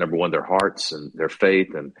 number one, their hearts and their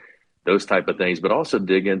faith and those type of things, but also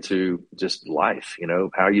dig into just life.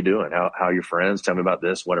 How are you doing? How are your friends? Tell me about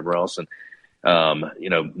this, whatever else. And,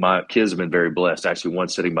 my kids have been very blessed. Actually, one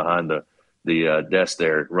sitting behind the desk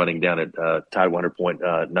there, running down at Tide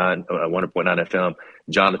 100.9 FM.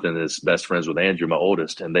 Jonathan is best friends with Andrew, my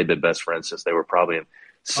oldest, and they've been best friends since they were probably in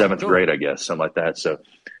seventh grade, I guess, something like that. So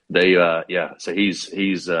they, so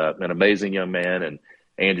he's an amazing young man, and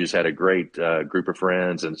Andrew's had a great group of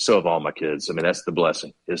friends, and so have all my kids. I mean, that's the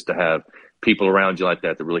blessing, is to have people around you like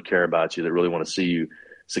that really care about you, that really want to see you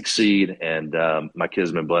succeed. And my kids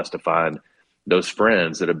have been blessed to find those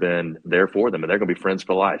friends that have been there for them, and they're going to be friends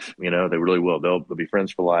for life. They really will. They'll be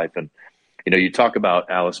friends for life. And, you talk about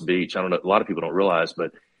Alice Beach. I don't know, a lot of people don't realize,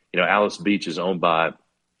 but, Alice Beach is owned by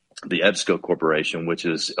the EBSCO Corporation, which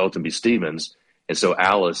is Elton B. Stevens. And so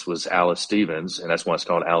Alice was Alice Stevens, and that's why it's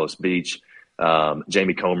called Alice Beach.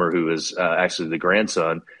 Jamie Comer, who is actually the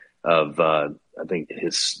grandson of, I think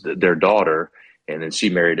their daughter, And then she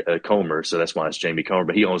married Comer, so that's why it's Jamie Comer.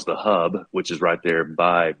 But he owns the Hub, which is right there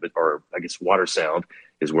by, or I guess Water Sound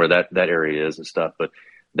is where that area is and stuff. But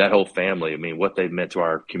that whole family, I mean, what they've meant to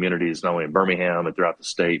our communities, not only in Birmingham and throughout the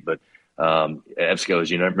state, but EBSCO,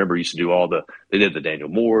 as you know, remember, used to do they did the Daniel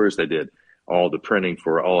Moores, they did all the printing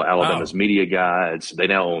for all Alabama's media guides. They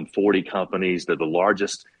now own 40 companies. They're the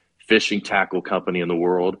largest fishing tackle company in the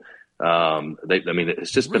world.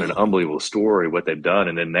 It's just been an unbelievable story what they've done.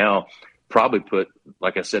 And then now probably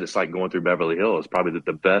like I said, it's like going through Beverly Hills, probably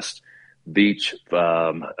the best beach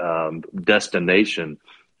destination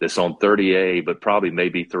that's on 30A, but probably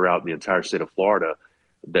maybe throughout the entire state of Florida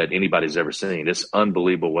that anybody's ever seen. It's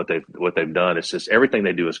unbelievable what they've done. It's just everything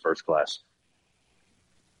they do is first class.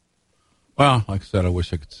 Well, like I said, I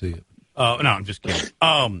wish I could see it. No, I'm just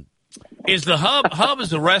kidding. Is the Hub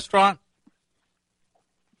is a restaurant?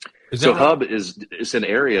 Hub it's an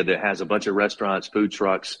area that has a bunch of restaurants, food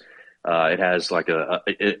trucks. It has like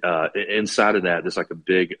inside of that, there's like a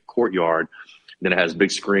big courtyard. Then it has a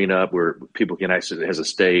big screen up where people can actually, it has a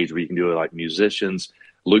stage where you can do it like musicians.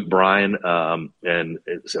 Luke Bryan,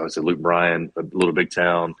 so I said Luke Bryan, A Little Big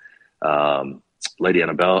Town, Lady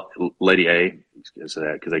Annabelle, Lady A, say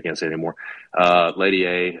that because they can't say it anymore. Lady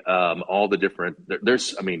A, all the different,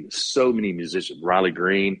 there's, so many musicians. Riley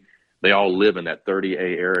Green, they all live in that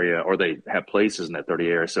 30A area, or they have places in that 30A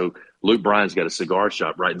area. So Luke Bryan's got a cigar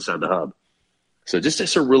shop right inside the Hub. So just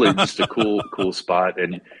a cool spot,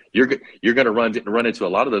 and you're going to run into a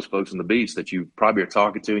lot of those folks on the beach that you probably are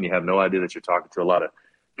talking to, and you have no idea that you're talking to a lot of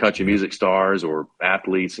country music stars or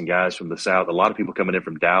athletes and guys from the South. A lot of people coming in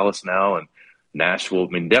from Dallas now and Nashville.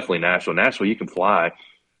 Definitely Nashville. Nashville, you can fly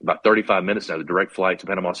about 35 minutes now, the direct flight to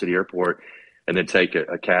Panama City Airport, and then take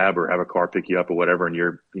a cab or have a car pick you up or whatever, and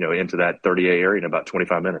you're into that 30A area in about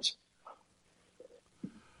 25 minutes.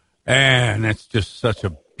 And that's just such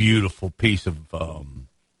a beautiful piece of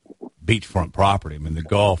beachfront property. The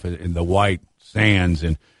Gulf and the white sands,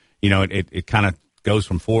 and it kind of goes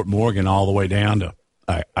from Fort Morgan all the way down to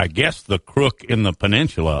I guess the crook in the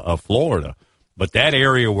peninsula of Florida. But that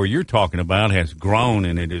area where you're talking about has grown,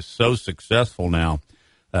 and it is so successful now,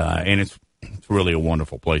 and it's really a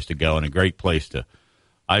wonderful place to go and a great place to.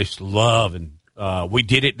 I just love, and we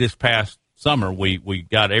did it this past summer. We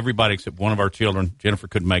got everybody except one of our children. Jennifer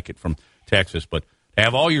couldn't make it from Texas, but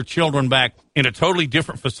have all your children back in a totally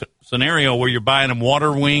different scenario where you're buying them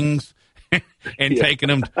water wings and taking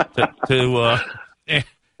them to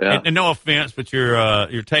and no offense, but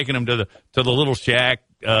you're taking them to the little shack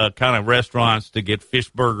kind of restaurants to get fish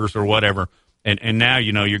burgers or whatever, and now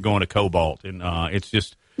you're going to Cobalt, and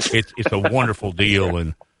it's a wonderful deal.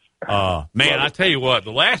 And man, I tell you what,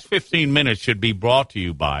 the last 15 minutes should be brought to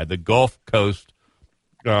you by the Gulf Coast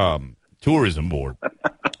Tourism Board.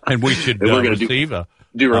 And we should receive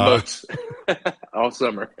do remotes all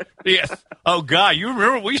summer. Yes. Oh, God, you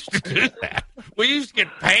remember we used to do that. We used to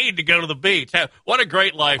get paid to go to the beach. What a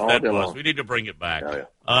great life that was. Long. We need to bring it back.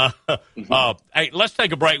 Oh, yeah. Hey, let's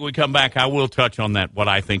take a break. When we come back, I will touch on that, what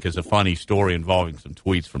I think is a funny story involving some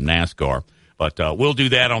tweets from NASCAR. But we'll do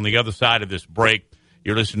that on the other side of this break.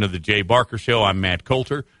 You're listening to The Jay Barker Show. I'm Matt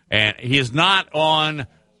Coulter. And he is not on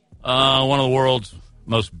one of the world's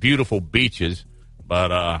most beautiful beaches,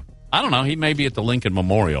 but I don't know. He may be at the Lincoln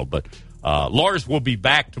Memorial. But Lars will be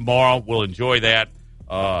back tomorrow. We'll enjoy that.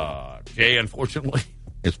 Jay, unfortunately,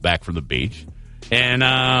 is back from the beach. And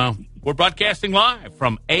we're broadcasting live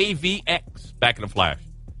from AVX. Back in a flash.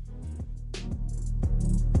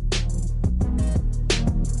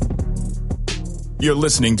 You're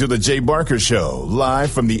listening to The Jay Barker Show,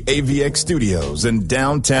 live from the AVX studios in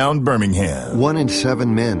downtown Birmingham. 1 in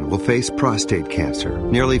 7 men will face prostate cancer.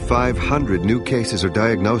 Nearly 500 new cases are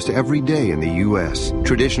diagnosed every day in the U.S.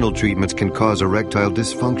 Traditional treatments can cause erectile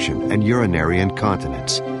dysfunction and urinary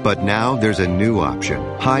incontinence. But now there's a new option,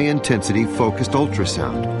 high-intensity focused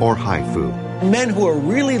ultrasound, or HIFU. Men who are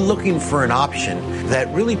really looking for an option that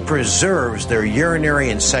really preserves their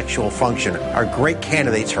urinary and sexual function are great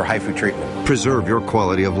candidates for HIFU treatment. Preserve your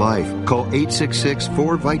quality of life. Call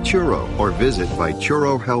 866-4-VITURO or visit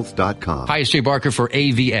VituroHealth.com. Hi, it's Jay Barker for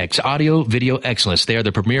AVX, Audio Video Excellence. They are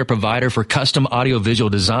the premier provider for custom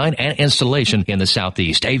audio-visual design and installation in the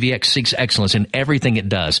Southeast. AVX seeks excellence in everything it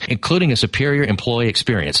does, including a superior employee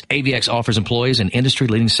experience. AVX offers employees an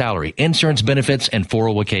industry-leading salary, insurance benefits, and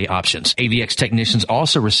 401k options. AVX technicians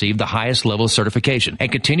also receive the highest level of certification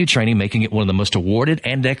and continue training, making it one of the most awarded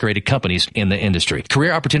and decorated companies in the industry.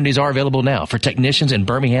 Career opportunities are available now for technicians in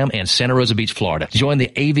Birmingham and Santa Rosa Beach, Florida. Join the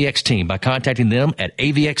AVX team by contacting them at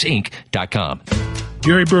avxinc.com.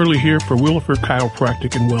 Gary Burley here for Williford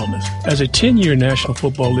Chiropractic and Wellness. As a 10-year National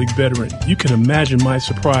Football League veteran, you can imagine my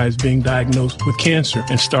surprise being diagnosed with cancer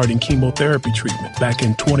and starting chemotherapy treatment back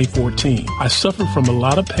in 2014. I suffered from a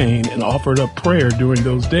lot of pain and offered up prayer during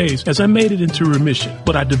those days as I made it into remission,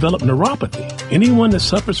 but I developed neuropathy. Anyone that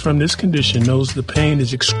suffers from this condition knows the pain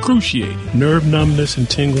is excruciating, nerve numbness and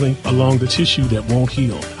tingling along the tissue that won't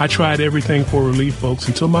heal. I tried everything for relief, folks,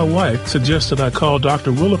 until my wife suggested I call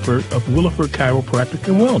Dr. Williford of Williford Chiropractic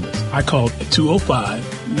and Wellness. I called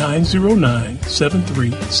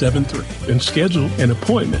 205-909-7373 and scheduled an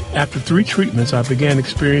appointment. After 3 treatments, I began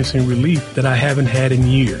experiencing relief that I haven't had in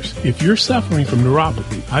years. If you're suffering from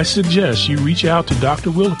neuropathy, I suggest you reach out to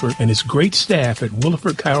Dr. Williford and his great staff at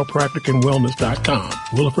Williford Chiropractic and Wellness.com.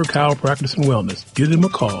 Williford Chiropractic and Wellness. Give them a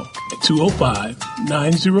call at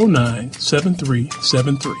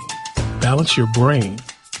 205-909-7373. Balance your brain.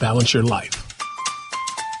 Balance your life.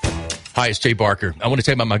 Hi, it's Jay Barker. I want to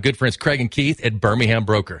tell you about my good friends Craig and Keith at Birmingham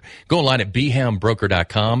Broker. Go online at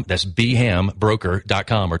BHAMBroker.com. That's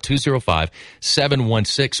BHAMBroker.com or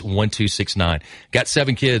 205-716-1269. Got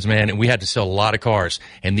 7 kids, man, and we had to sell a lot of cars.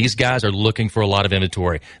 And these guys are looking for a lot of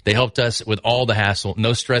inventory. They helped us with all the hassle.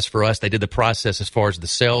 No stress for us. They did the process as far as the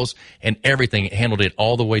sales and everything. Handled it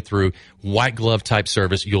all the way through. White glove type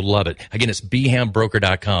service. You'll love it. Again, it's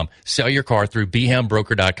BHAMBroker.com. Sell your car through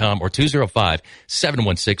BHAMBroker.com or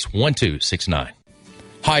 205-716-1269.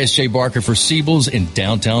 Hi, it's Jay Barker for Siebel's in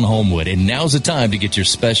downtown Homewood, and now's the time to get your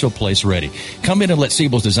special place ready. Come in and let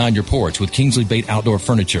Siebel's design your porch with Kingsley Bait outdoor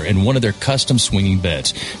furniture and one of their custom swinging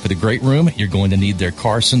beds. For the great room, you're going to need their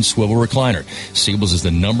Carson swivel recliner. Siebel's is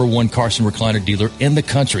the #1 Carson recliner dealer in the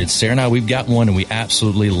country, and Sarah and I, we've got one, and we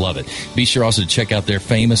absolutely love it. Be sure also to check out their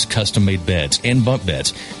famous custom-made beds and bunk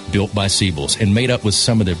beds built by Siebel's and made up with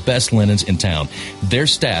some of their best linens in town. Their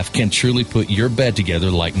staff can truly put your bed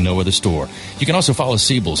together like no other store. You can also follow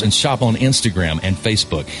Siebel's and shop on Instagram and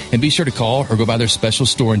Facebook. And be sure to call or go by their special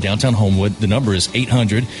store in downtown Homewood. The number is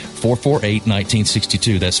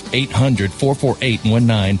 800-448-1962. That's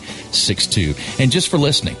 800-448-1962. And just for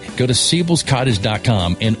listening, go to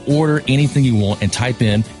SiebelsCottage.com and order anything you want and type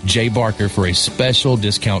in Jay Barker for a special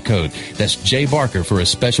discount code. That's Jay Barker for a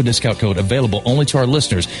special discount code available only to our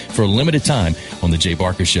listeners for a limited time on The Jay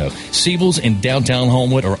Barker Show. Siebel's in downtown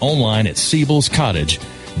Homewood or online at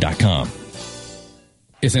SiebelsCottage.com.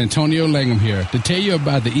 It's Antonio Langham here to tell you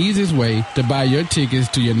about the easiest way to buy your tickets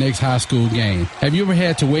to your next high school game. Have you ever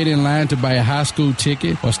had to wait in line to buy a high school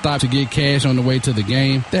ticket or stop to get cash on the way to the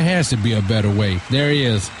game? There has to be a better way. There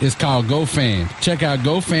is. It's called GoFan. Check out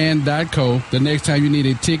GoFan.co the next time you need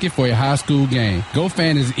a ticket for a high school game.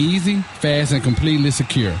 GoFan is easy, fast, and completely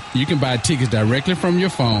secure. You can buy tickets directly from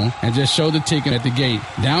your phone and just show the ticket at the gate.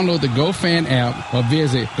 Download the GoFan app or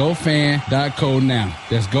visit GoFan.co now.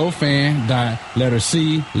 That's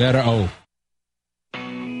GoFan.C. letter O.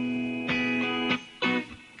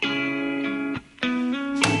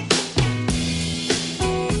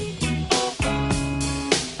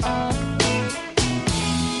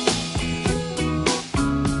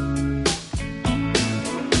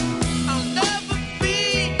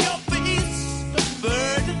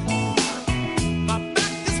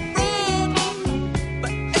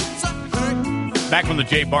 Back on the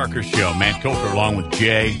Jay Barker Show, Matt Coulter along with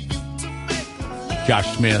Jay.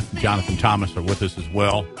 Josh Smith, Jonathan Thomas are with us as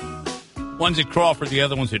well. One's at Crawford, the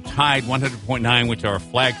other one's at Tide 100.9, which are our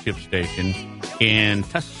flagship station in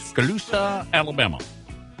Tuscaloosa, Alabama.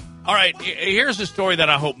 All right, here's a story that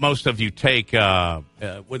I hope most of you take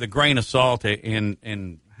with a grain of salt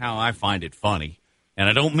in how I find it funny. And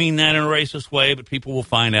I don't mean that in a racist way, but people will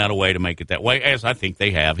find out a way to make it that way, as I think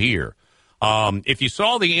they have here. If you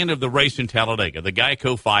saw the end of the race in Talladega, the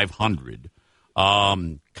Geico 500,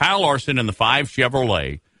 Kyle Larson in the 5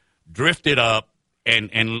 Chevrolet drifted up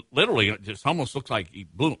and literally it just almost looks like he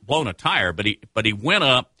blown a tire, but he went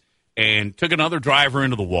up and took another driver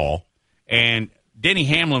into the wall. And Denny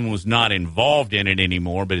Hamlin was not involved in it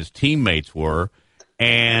anymore, but his teammates were.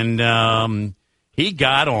 And he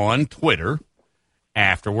got on Twitter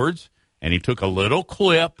afterwards, and he took a little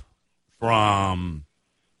clip from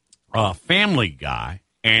Family Guy.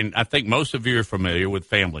 And I think most of you are familiar with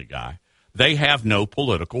Family Guy. They have no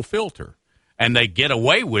political filter, and they get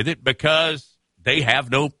away with it because they have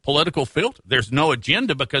no political filter. There's no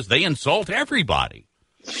agenda because they insult everybody,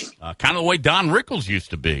 kind of the way Don Rickles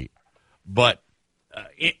used to be. But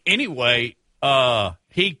anyway,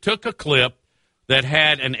 he took a clip that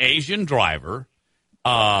had an Asian driver,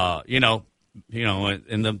 and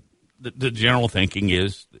the general thinking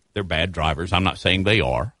is they're bad drivers. I'm not saying they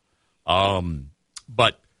are,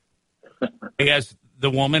 but he has the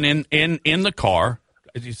woman in the car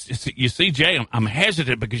you see, Jay, I'm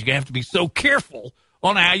hesitant because you have to be so careful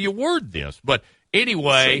on how you word this. But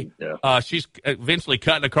anyway, she's eventually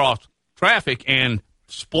cutting across traffic and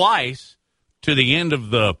splice to the end of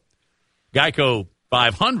the Geico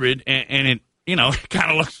 500, and it, it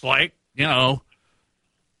kind of looks like,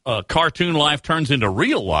 cartoon life turns into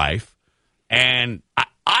real life. And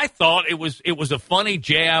I thought it was a funny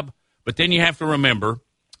jab, but then you have to remember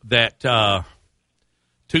that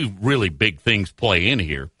two really big things play in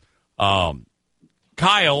here.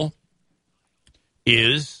 Kyle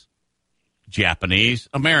is Japanese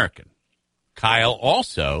American. Kyle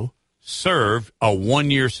also served a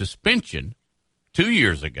 1-year suspension 2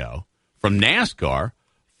 years ago from NASCAR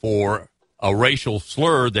for a racial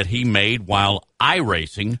slur that he made while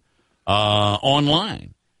iRacing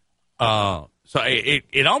online. So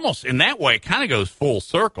it almost, in that way, it kind of goes full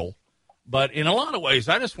circle. But in a lot of ways,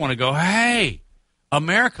 I just want to go, hey,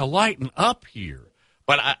 America, lighten up here.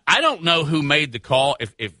 But I don't know who made the call.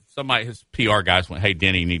 If somebody, his PR guys went, hey,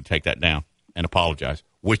 Denny, you need to take that down and apologize,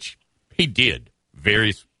 which he did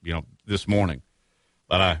this morning.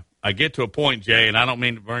 But I get to a point, Jay, and I don't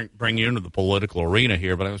mean to bring you into the political arena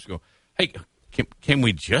here, but I just go, hey, can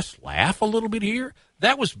we just laugh a little bit here?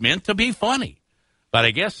 That was meant to be funny. But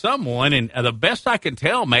I guess someone, and the best I can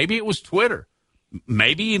tell, maybe it was Twitter.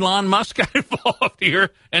 Maybe Elon Musk got involved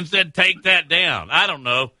here and said, take that down. I don't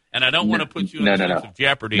know, and I don't want to put you in a sense of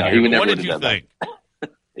jeopardy here. What did you think?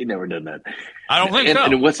 He never done that. I don't think so.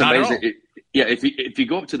 And what's amazing, if you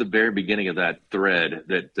go up to the very beginning of that thread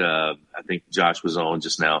that I think Josh was on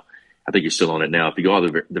just now, I think you're still on it now. If you go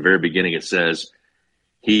to the very beginning, it says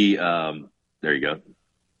he there you go.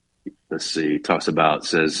 Let's see.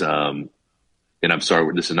 Says, and I'm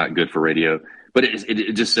sorry, this is not good for radio, but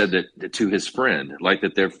it just said that to his friend, like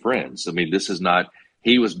that they're friends. I mean, this is not,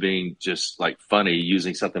 he was being just like funny,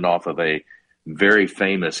 using something off of a very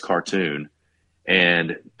famous cartoon,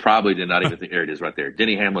 and probably did not even think, there it is right there.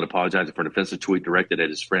 Denny Hamlin apologizing for an offensive tweet directed at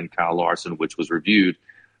his friend Kyle Larson, which was viewed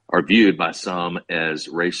by some as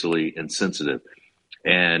racially insensitive.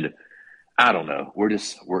 And I don't know.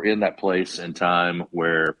 We're in that place in time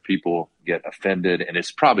where people get offended, and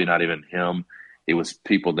it's probably not even him. It was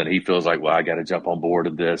people that he feels like, well, I got to jump on board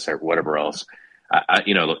of this or whatever else.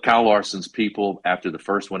 Look, Kyle Larson's people, after the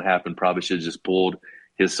first one happened, probably should have just pulled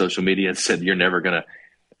his social media and said, you're never going to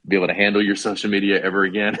be able to handle your social media ever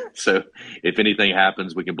again. So if anything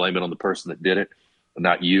happens, we can blame it on the person that did it,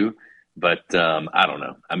 not you. But I don't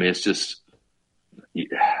know. I mean, it's just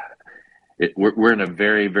we're in a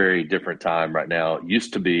very, very different time right now. It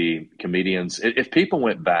used to be comedians. If people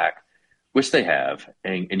went back, which they have,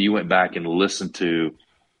 and you went back and listened to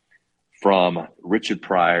from Richard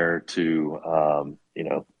Pryor to,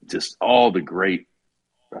 just all the great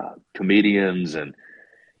comedians, and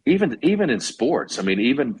even in sports. I mean,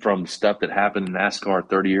 even from stuff that happened in NASCAR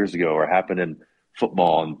 30 years ago or happened in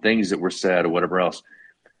football and things that were said or whatever else,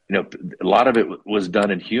 a lot of it was done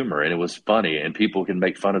in humor, and it was funny, and people can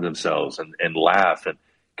make fun of themselves and laugh and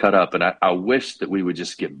cut up. And I wish that we would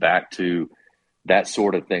just get back to that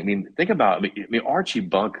sort of thing. I mean, think about, Archie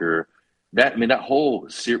Bunker, that whole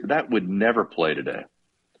series, that would never play today.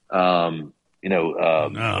 No.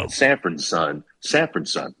 Sanford Son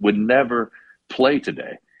would never play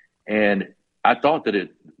today. And I thought that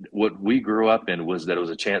what we grew up in was that it was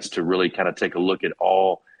a chance to really kind of take a look at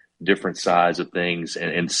all different sides of things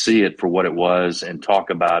and see it for what it was and talk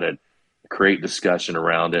about it, create discussion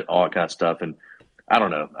around it, all that kind of stuff. And I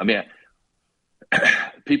don't know. I mean,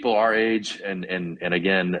 people our age, and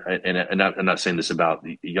again, and I'm not saying this about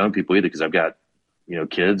the young people either, because I've got,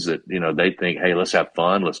 kids that, they think, hey, let's have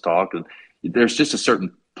fun, let's talk. And there's just a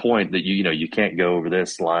certain point that you can't go over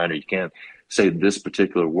this line, or you can't say this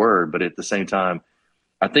particular word. But at the same time,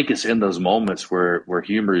 I think it's in those moments where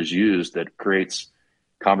humor is used that creates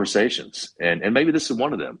conversations. And maybe this is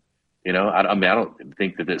one of them. I don't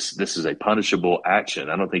think that this is a punishable action.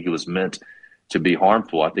 I don't think it was meant to be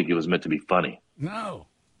harmful. I think it was meant to be funny. No.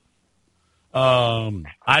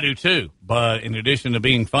 I do too. But in addition to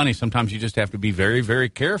being funny, sometimes you just have to be very, very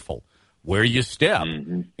careful where you step.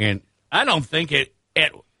 Mm-hmm. And I don't think at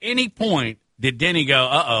any point did Denny go,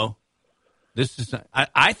 uh-oh, this is,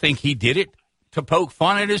 I think he did it to poke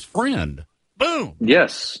fun at his friend. Boom.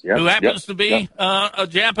 Yes. Yep. Who happens to be a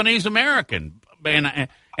Japanese American. And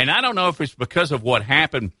I don't know if it's because of what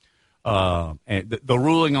happened, and the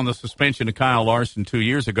ruling on the suspension of Kyle Larson 2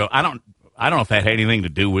 years ago. I don't know if that had anything to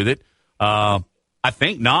do with it. I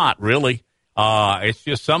think not, really. It's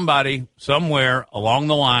just somebody somewhere along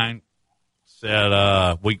the line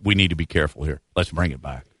said, we need to be careful here. Let's bring it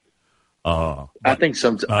back. I think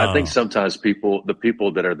sometimes the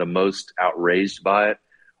people that are the most outraged by it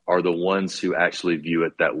are the ones who actually view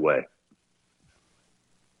it that way.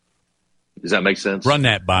 Does that make sense? Run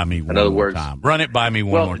that by me one more time. Run it by me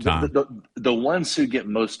one more time. The ones who get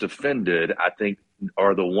most offended, I think,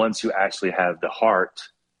 are the ones who actually have the heart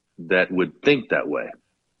that would think that way.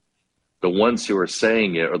 The ones who are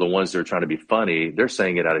saying it, or the ones that are trying to be funny, they're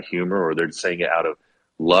saying it out of humor, or they're saying it out of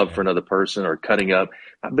love for another person, or cutting up.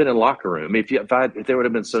 I've been in locker room. I mean, if there would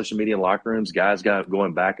have been social media in locker rooms, guys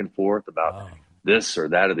going back and forth about this or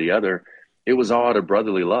that or the other, it was all out of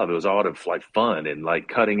brotherly love. It was all out of like fun and like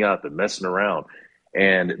cutting up and messing around.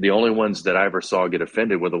 And the only ones that I ever saw get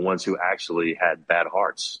offended were the ones who actually had bad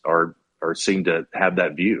hearts or seemed to have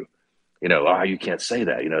that view. You know, you can't say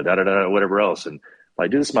that, you know, whatever else. And like,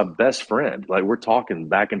 dude, this is my best friend. Like, we're talking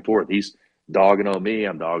back and forth. He's dogging on me,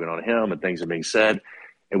 I'm dogging on him, and things are being said.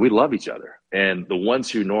 And we love each other. And the ones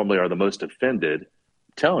who normally are the most offended,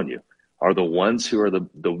 I'm telling you, are the ones who are the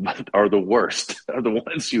worst, are the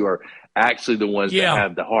ones who are actually the ones that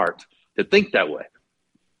have the heart to think that way.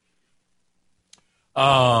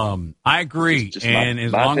 I agree. Just and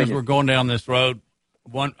as long as we're going down this road,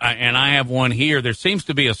 and I have one here, there seems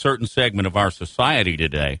to be a certain segment of our society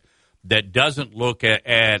today that doesn't look at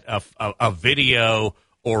a video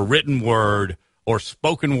or written word or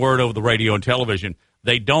spoken word over the radio and television.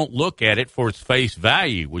 They don't look at it for its face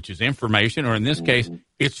value, which is information, or in this case,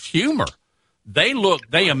 it's humor. They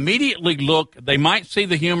immediately look, they might see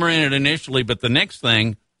the humor in it initially, but the next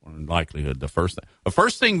thing, or in likelihood, the first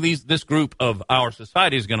thing this group of our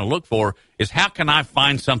society is going to look for is, how can I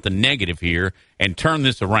find something negative here and turn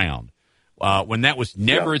this around? When that was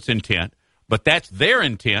never its intent, but that's their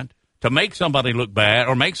intent, to make somebody look bad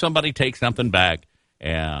or make somebody take something back.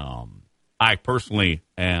 I personally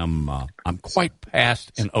am I'm quite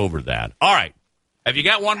past and over that. All right. Have you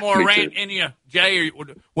got one more rant in you, Jay?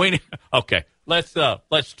 Okay. Let's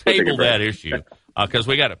table that issue because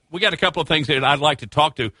we got a couple of things that I'd like to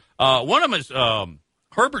talk to. One of them is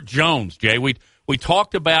Herbert Jones, Jay. We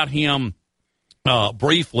talked about him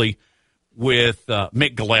briefly with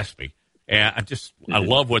Mick Gillespie, and I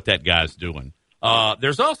love what that guy's doing.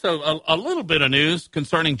 There's also a little bit of news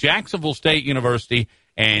concerning Jacksonville State University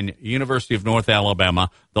and University of North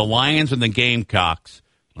Alabama, the Lions and the Gamecocks.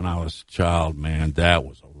 When I was a child, man, that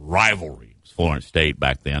was a rivalry. It was Florence State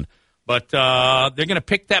back then. But they're going to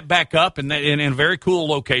pick that back up in a very cool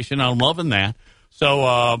location. I'm loving that.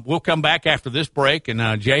 So we'll come back after this break,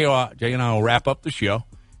 and Jay and I will wrap up the show.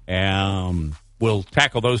 And we'll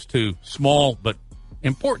tackle those two small but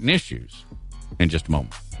important issues in just a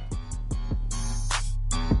moment.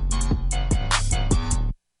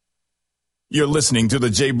 You're listening to The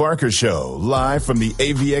Jay Barker Show, live from the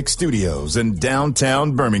AVX studios in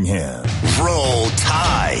downtown Birmingham. Roll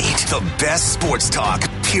Tide, the best sports talk,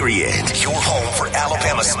 period. Your home for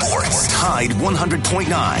Alabama sports. Tide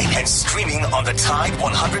 100.9 and streaming on the Tide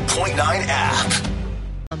 100.9 app.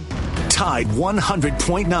 Tide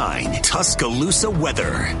 100.9 Tuscaloosa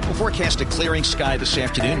weather. We'll forecast a clearing sky this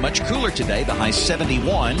afternoon. Much cooler today, the high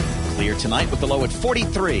 71. Clear tonight with the low at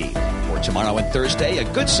 43. For tomorrow and Thursday,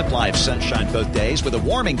 a good supply of sunshine both days with a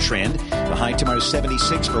warming trend. The high tomorrow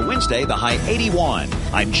 76 for Wednesday, the high 81.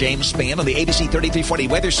 I'm James Spann on the ABC 3340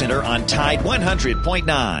 Weather Center on Tide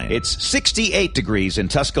 100.9. It's 68 degrees in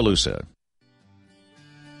Tuscaloosa.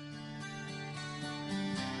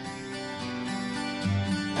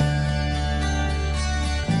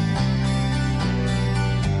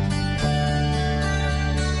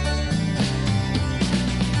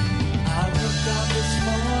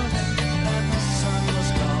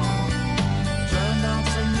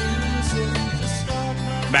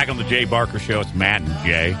 Back on the Jay Barker Show, it's Matt and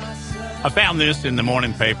Jay. I found this in the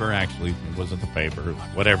morning paper. Actually, it wasn't the paper.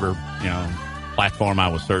 Whatever platform I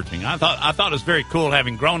was searching. I thought it was very cool,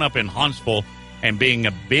 having grown up in Huntsville and being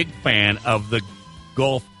a big fan of the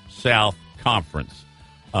Gulf South Conference.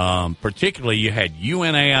 Particularly, you had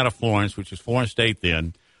UNA out of Florence, which was Florence State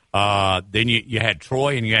then. Then you had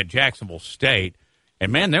Troy and you had Jacksonville State.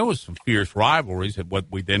 And, man, there was some fierce rivalries at what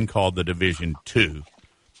we then called the Division II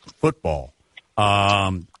football.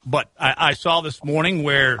 But I saw this morning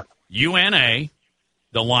where UNA,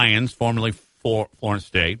 the Lions, formerly Florence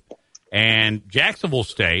State, and Jacksonville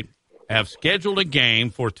State have scheduled a game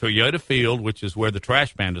for Toyota Field, which is where the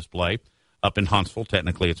Trash Pandas play, up in Huntsville.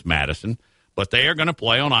 Technically, it's Madison. But they are going to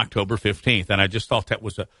play on October 15th, and I just thought that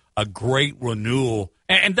was a great renewal.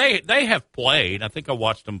 And they have played. I think I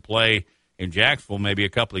watched them play in Jacksonville maybe a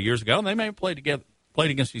couple of years ago, and they may have played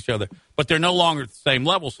against each other, but they're no longer at the same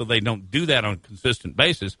level, so they don't do that on a consistent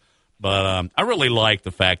basis. But I really like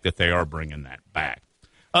the fact that they are bringing that back.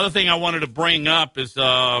 Other thing I wanted to bring up is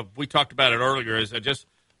we talked about it earlier. Is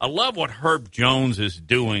I love what Herb Jones is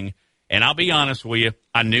doing, and I'll be honest with you,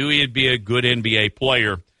 I knew he'd be a good NBA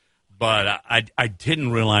player, but I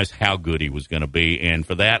didn't realize how good he was going to be, and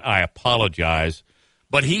for that I apologize.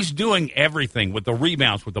 But he's doing everything with the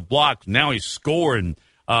rebounds, with the blocks. Now he's scoring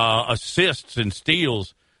assists and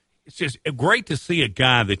steals. It's just great to see a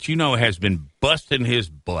guy that has been busting his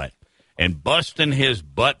butt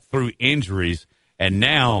through injuries. And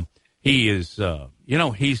now he is,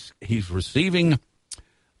 he's receiving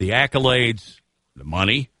the accolades, the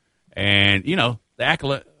money, and, the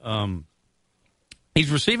accolade.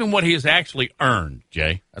 He's receiving what he has actually earned,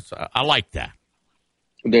 Jay. I like that.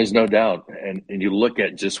 There's no doubt. And you look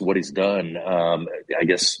at just what he's done,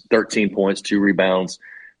 13 points, 2 rebounds,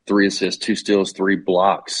 3 assists, 2 steals, 3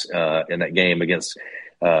 blocks in that game against,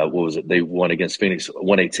 They won against Phoenix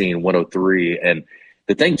 118-103. And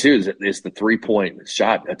the thing, too, is the 3-point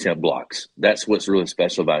shot attempt blocks. That's what's really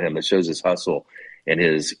special about him. It shows his hustle and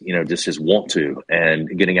his, just his want to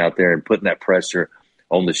and getting out there and putting that pressure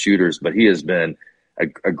on the shooters. But he has been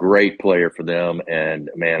a great player for them. And,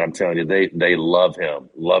 man, I'm telling you, they love him.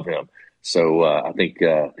 So I think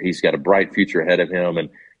he's got a bright future ahead of him and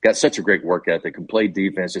got such a great work ethic, can play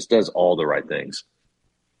defense, just does all the right things.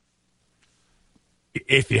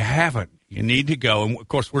 If you haven't, you need to go. And, of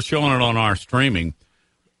course, we're showing it on our streaming.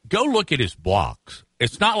 Go look at his blocks.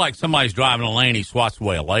 It's not like somebody's driving a lane, he swats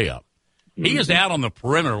away a layup. Mm-hmm. He is out on the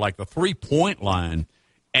perimeter, like the 3-point line,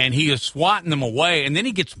 and he is swatting them away. And then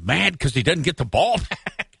he gets mad because he doesn't get the ball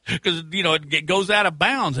back because, it goes out of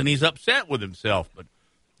bounds, and he's upset with himself. But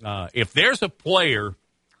if there's a player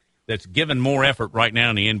that's given more effort right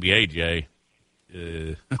now in the NBA, Jay,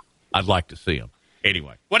 I'd like to see him.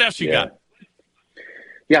 Anyway, what else you got?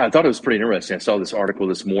 Yeah, I thought it was pretty interesting. I saw this article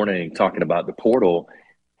this morning talking about the portal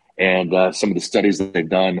and some of the studies that they've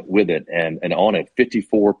done with it. And on it,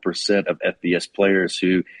 54% of FBS players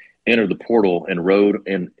who entered the portal enrolled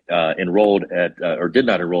at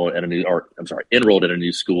a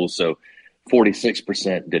new school. So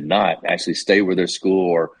 46% did not actually stay with their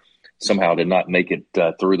school or somehow did not make it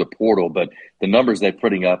through the portal. But the numbers they're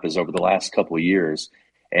putting up is over the last couple of years.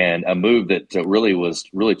 And a move that really was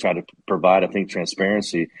trying to provide, I think,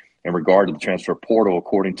 transparency in regard to the transfer portal,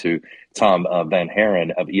 according to Tom Van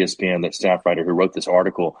Haren of ESPN, that staff writer who wrote this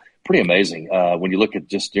article. Pretty amazing. When you look at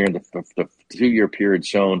just during the 2-year period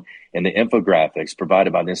shown in the infographics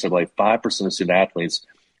provided by the NCAA, 5% of student athletes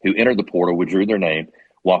who entered the portal withdrew their name,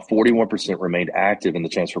 while 41% remained active in the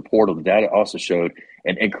transfer portal. The data also showed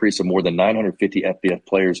an increase of more than 950 FBS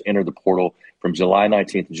players entered the portal from July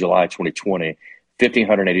 19th to July 2020.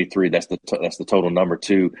 1,583, that's the total number,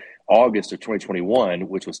 to August of 2021,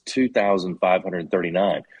 which was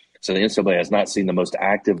 2,539. So the NCAA has not seen the most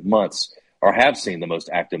active months, or have seen the most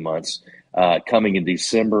active months coming in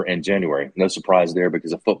December and January. No surprise there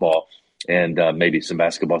because of football and maybe some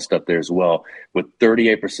basketball stuff there as well, with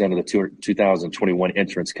 38% of the 2021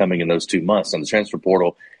 entrants coming in those 2 months. And the transfer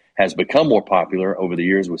portal has become more popular over the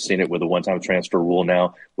years. We've seen it with a one-time transfer rule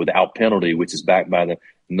now without penalty, which is backed by the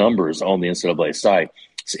numbers on the NCAA site.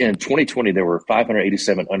 In 2020, there were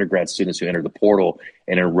 587 undergrad students who entered the portal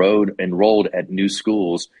and enrolled at new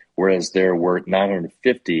schools, whereas there were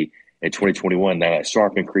 950 in 2021. Now, that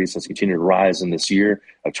sharp increase has continued to rise in this year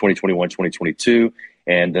of 2021-2022,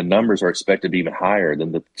 and the numbers are expected to be even higher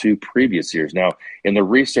than the 2 previous years. Now, in the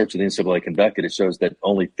research that the NCAA conducted, it shows that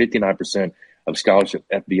only 59% of scholarship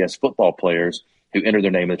FBS football players who entered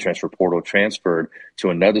their name in the transfer portal transferred to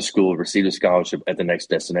another school, received a scholarship at the next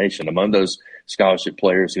destination. Among those scholarship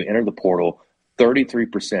players who entered the portal,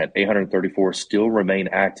 33%, 834, still remain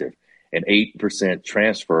active, and 8%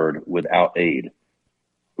 transferred without aid,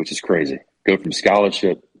 which is crazy. Go from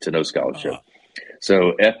scholarship to no scholarship.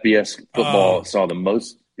 So FBS football saw the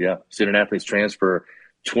most student athletes transfer,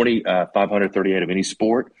 538 of any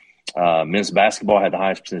sport. Men's basketball had the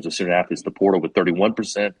highest percentage of student athletes in the portal with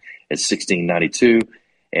 31% at 1,692.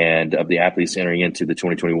 And of the athletes entering into the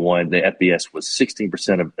 2021, the FBS was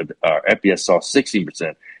 16% FBS saw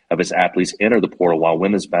 16% of its athletes enter the portal, while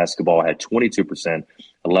women's basketball had 22%,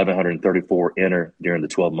 1,134 enter during the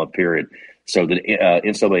 12-month period. So the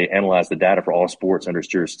NCAA analyzed the data for all sports under its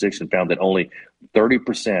jurisdiction, found that only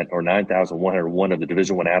 30%, or 9,101 of the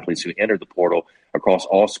Division I athletes who entered the portal across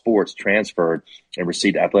all sports transferred and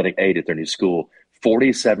received athletic aid at their new school.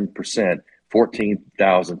 47%,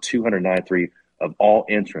 14,293 of all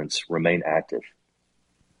entrants remain active.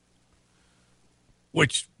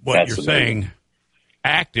 Which, what you're saying,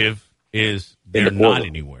 active is they're not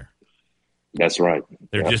anywhere. That's right.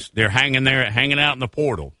 They're hanging out in the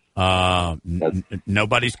portal.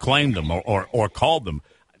 Nobody's claimed them or called them.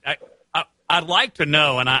 I'd like to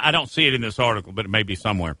know, and I don't see it in this article, but it may be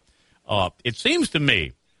somewhere. It seems to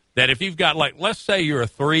me that if you've got, like, let's say you're a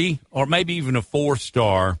 3 or maybe even a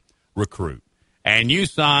 4-star recruit, and you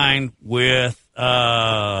sign with,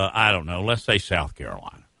 I don't know, let's say South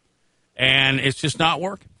Carolina, and it's just not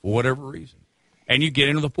working for whatever reason, and you get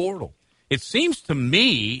into the portal. It seems to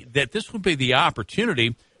me that this would be the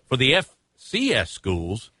opportunity for the FCS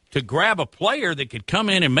schools to grab a player that could come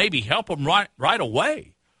in and maybe help them right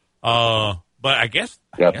away. But I guess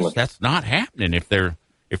that's not happening if they're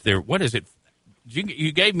what is it?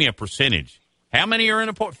 You gave me a percentage. How many are in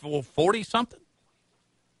a portal? 40-something?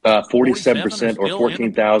 47% or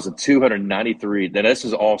 14,293. Then this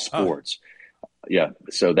is all sports. Yeah,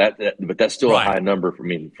 so but that's still a high number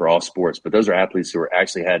for all sports. But those are athletes who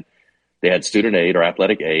had student aid or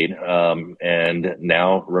athletic aid, and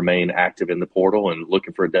now remain active in the portal and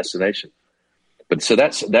looking for a destination. But so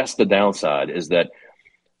that's the downside, is that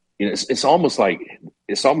it's almost like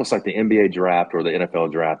the NBA draft or the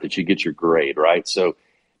NFL draft, that you get your grade, right? So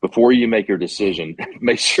before you make your decision,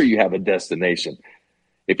 make sure you have a destination.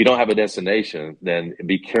 If you don't have a destination, then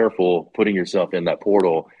be careful putting yourself in that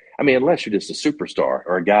portal. I mean, unless you're just a superstar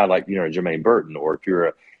or a guy like Jermaine Burton, or if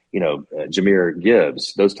you're Jahmyr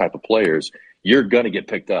Gibbs, those type of players, you're going to get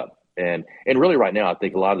picked up. And really right now, I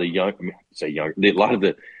think a lot of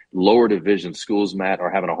the lower division schools, Matt,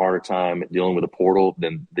 are having a harder time dealing with the portal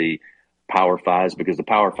than the Power Fives, because the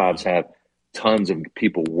Power Fives have tons of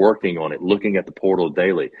people working on it, looking at the portal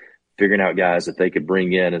daily, figuring out guys that they could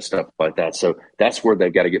bring in and stuff like that. So that's where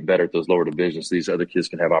they've got to get better at those lower divisions. So these other kids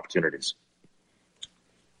can have opportunities.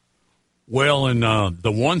 Well, and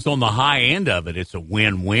the ones on the high end of it, it's a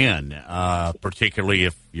win-win, particularly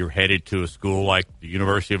if you're headed to a school like the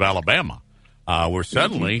University of Alabama, where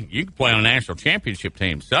suddenly you can play on a national championship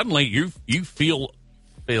team. Suddenly you feel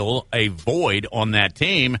a void on that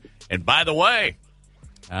team. And by the way,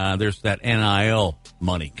 there's that NIL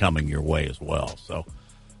money coming your way as well. So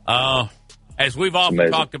as we've often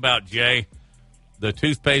talked about, Jay, the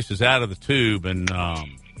toothpaste is out of the tube, and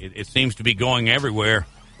it seems to be going everywhere.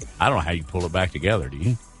 I don't know how you pull it back together, do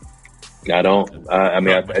you? I don't.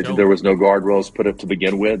 There was no guardrails put up to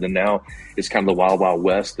begin with, and now it's kind of the wild, wild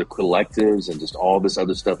west, the collectives and just all this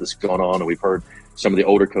other stuff that's going on, and we've heard some of the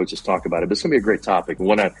older coaches talk about it. But it's going to be a great topic. And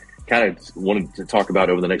what I kind of wanted to talk about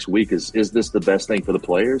over the next week is this the best thing for the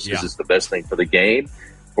players? Yeah. Is this the best thing for the game?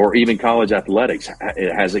 Or even college athletics?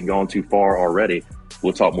 Has it gone too far already?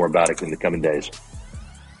 We'll talk more about it in the coming days.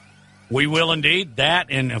 We will indeed. That,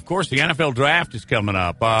 and, of course, the NFL draft is coming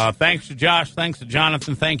up. Thanks to Josh. Thanks to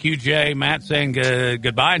Jonathan. Thank you, Jay. Matt saying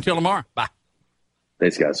goodbye until tomorrow. Bye.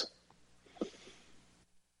 Thanks, guys.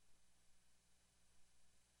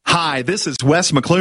 Hi, this is Wes McClune.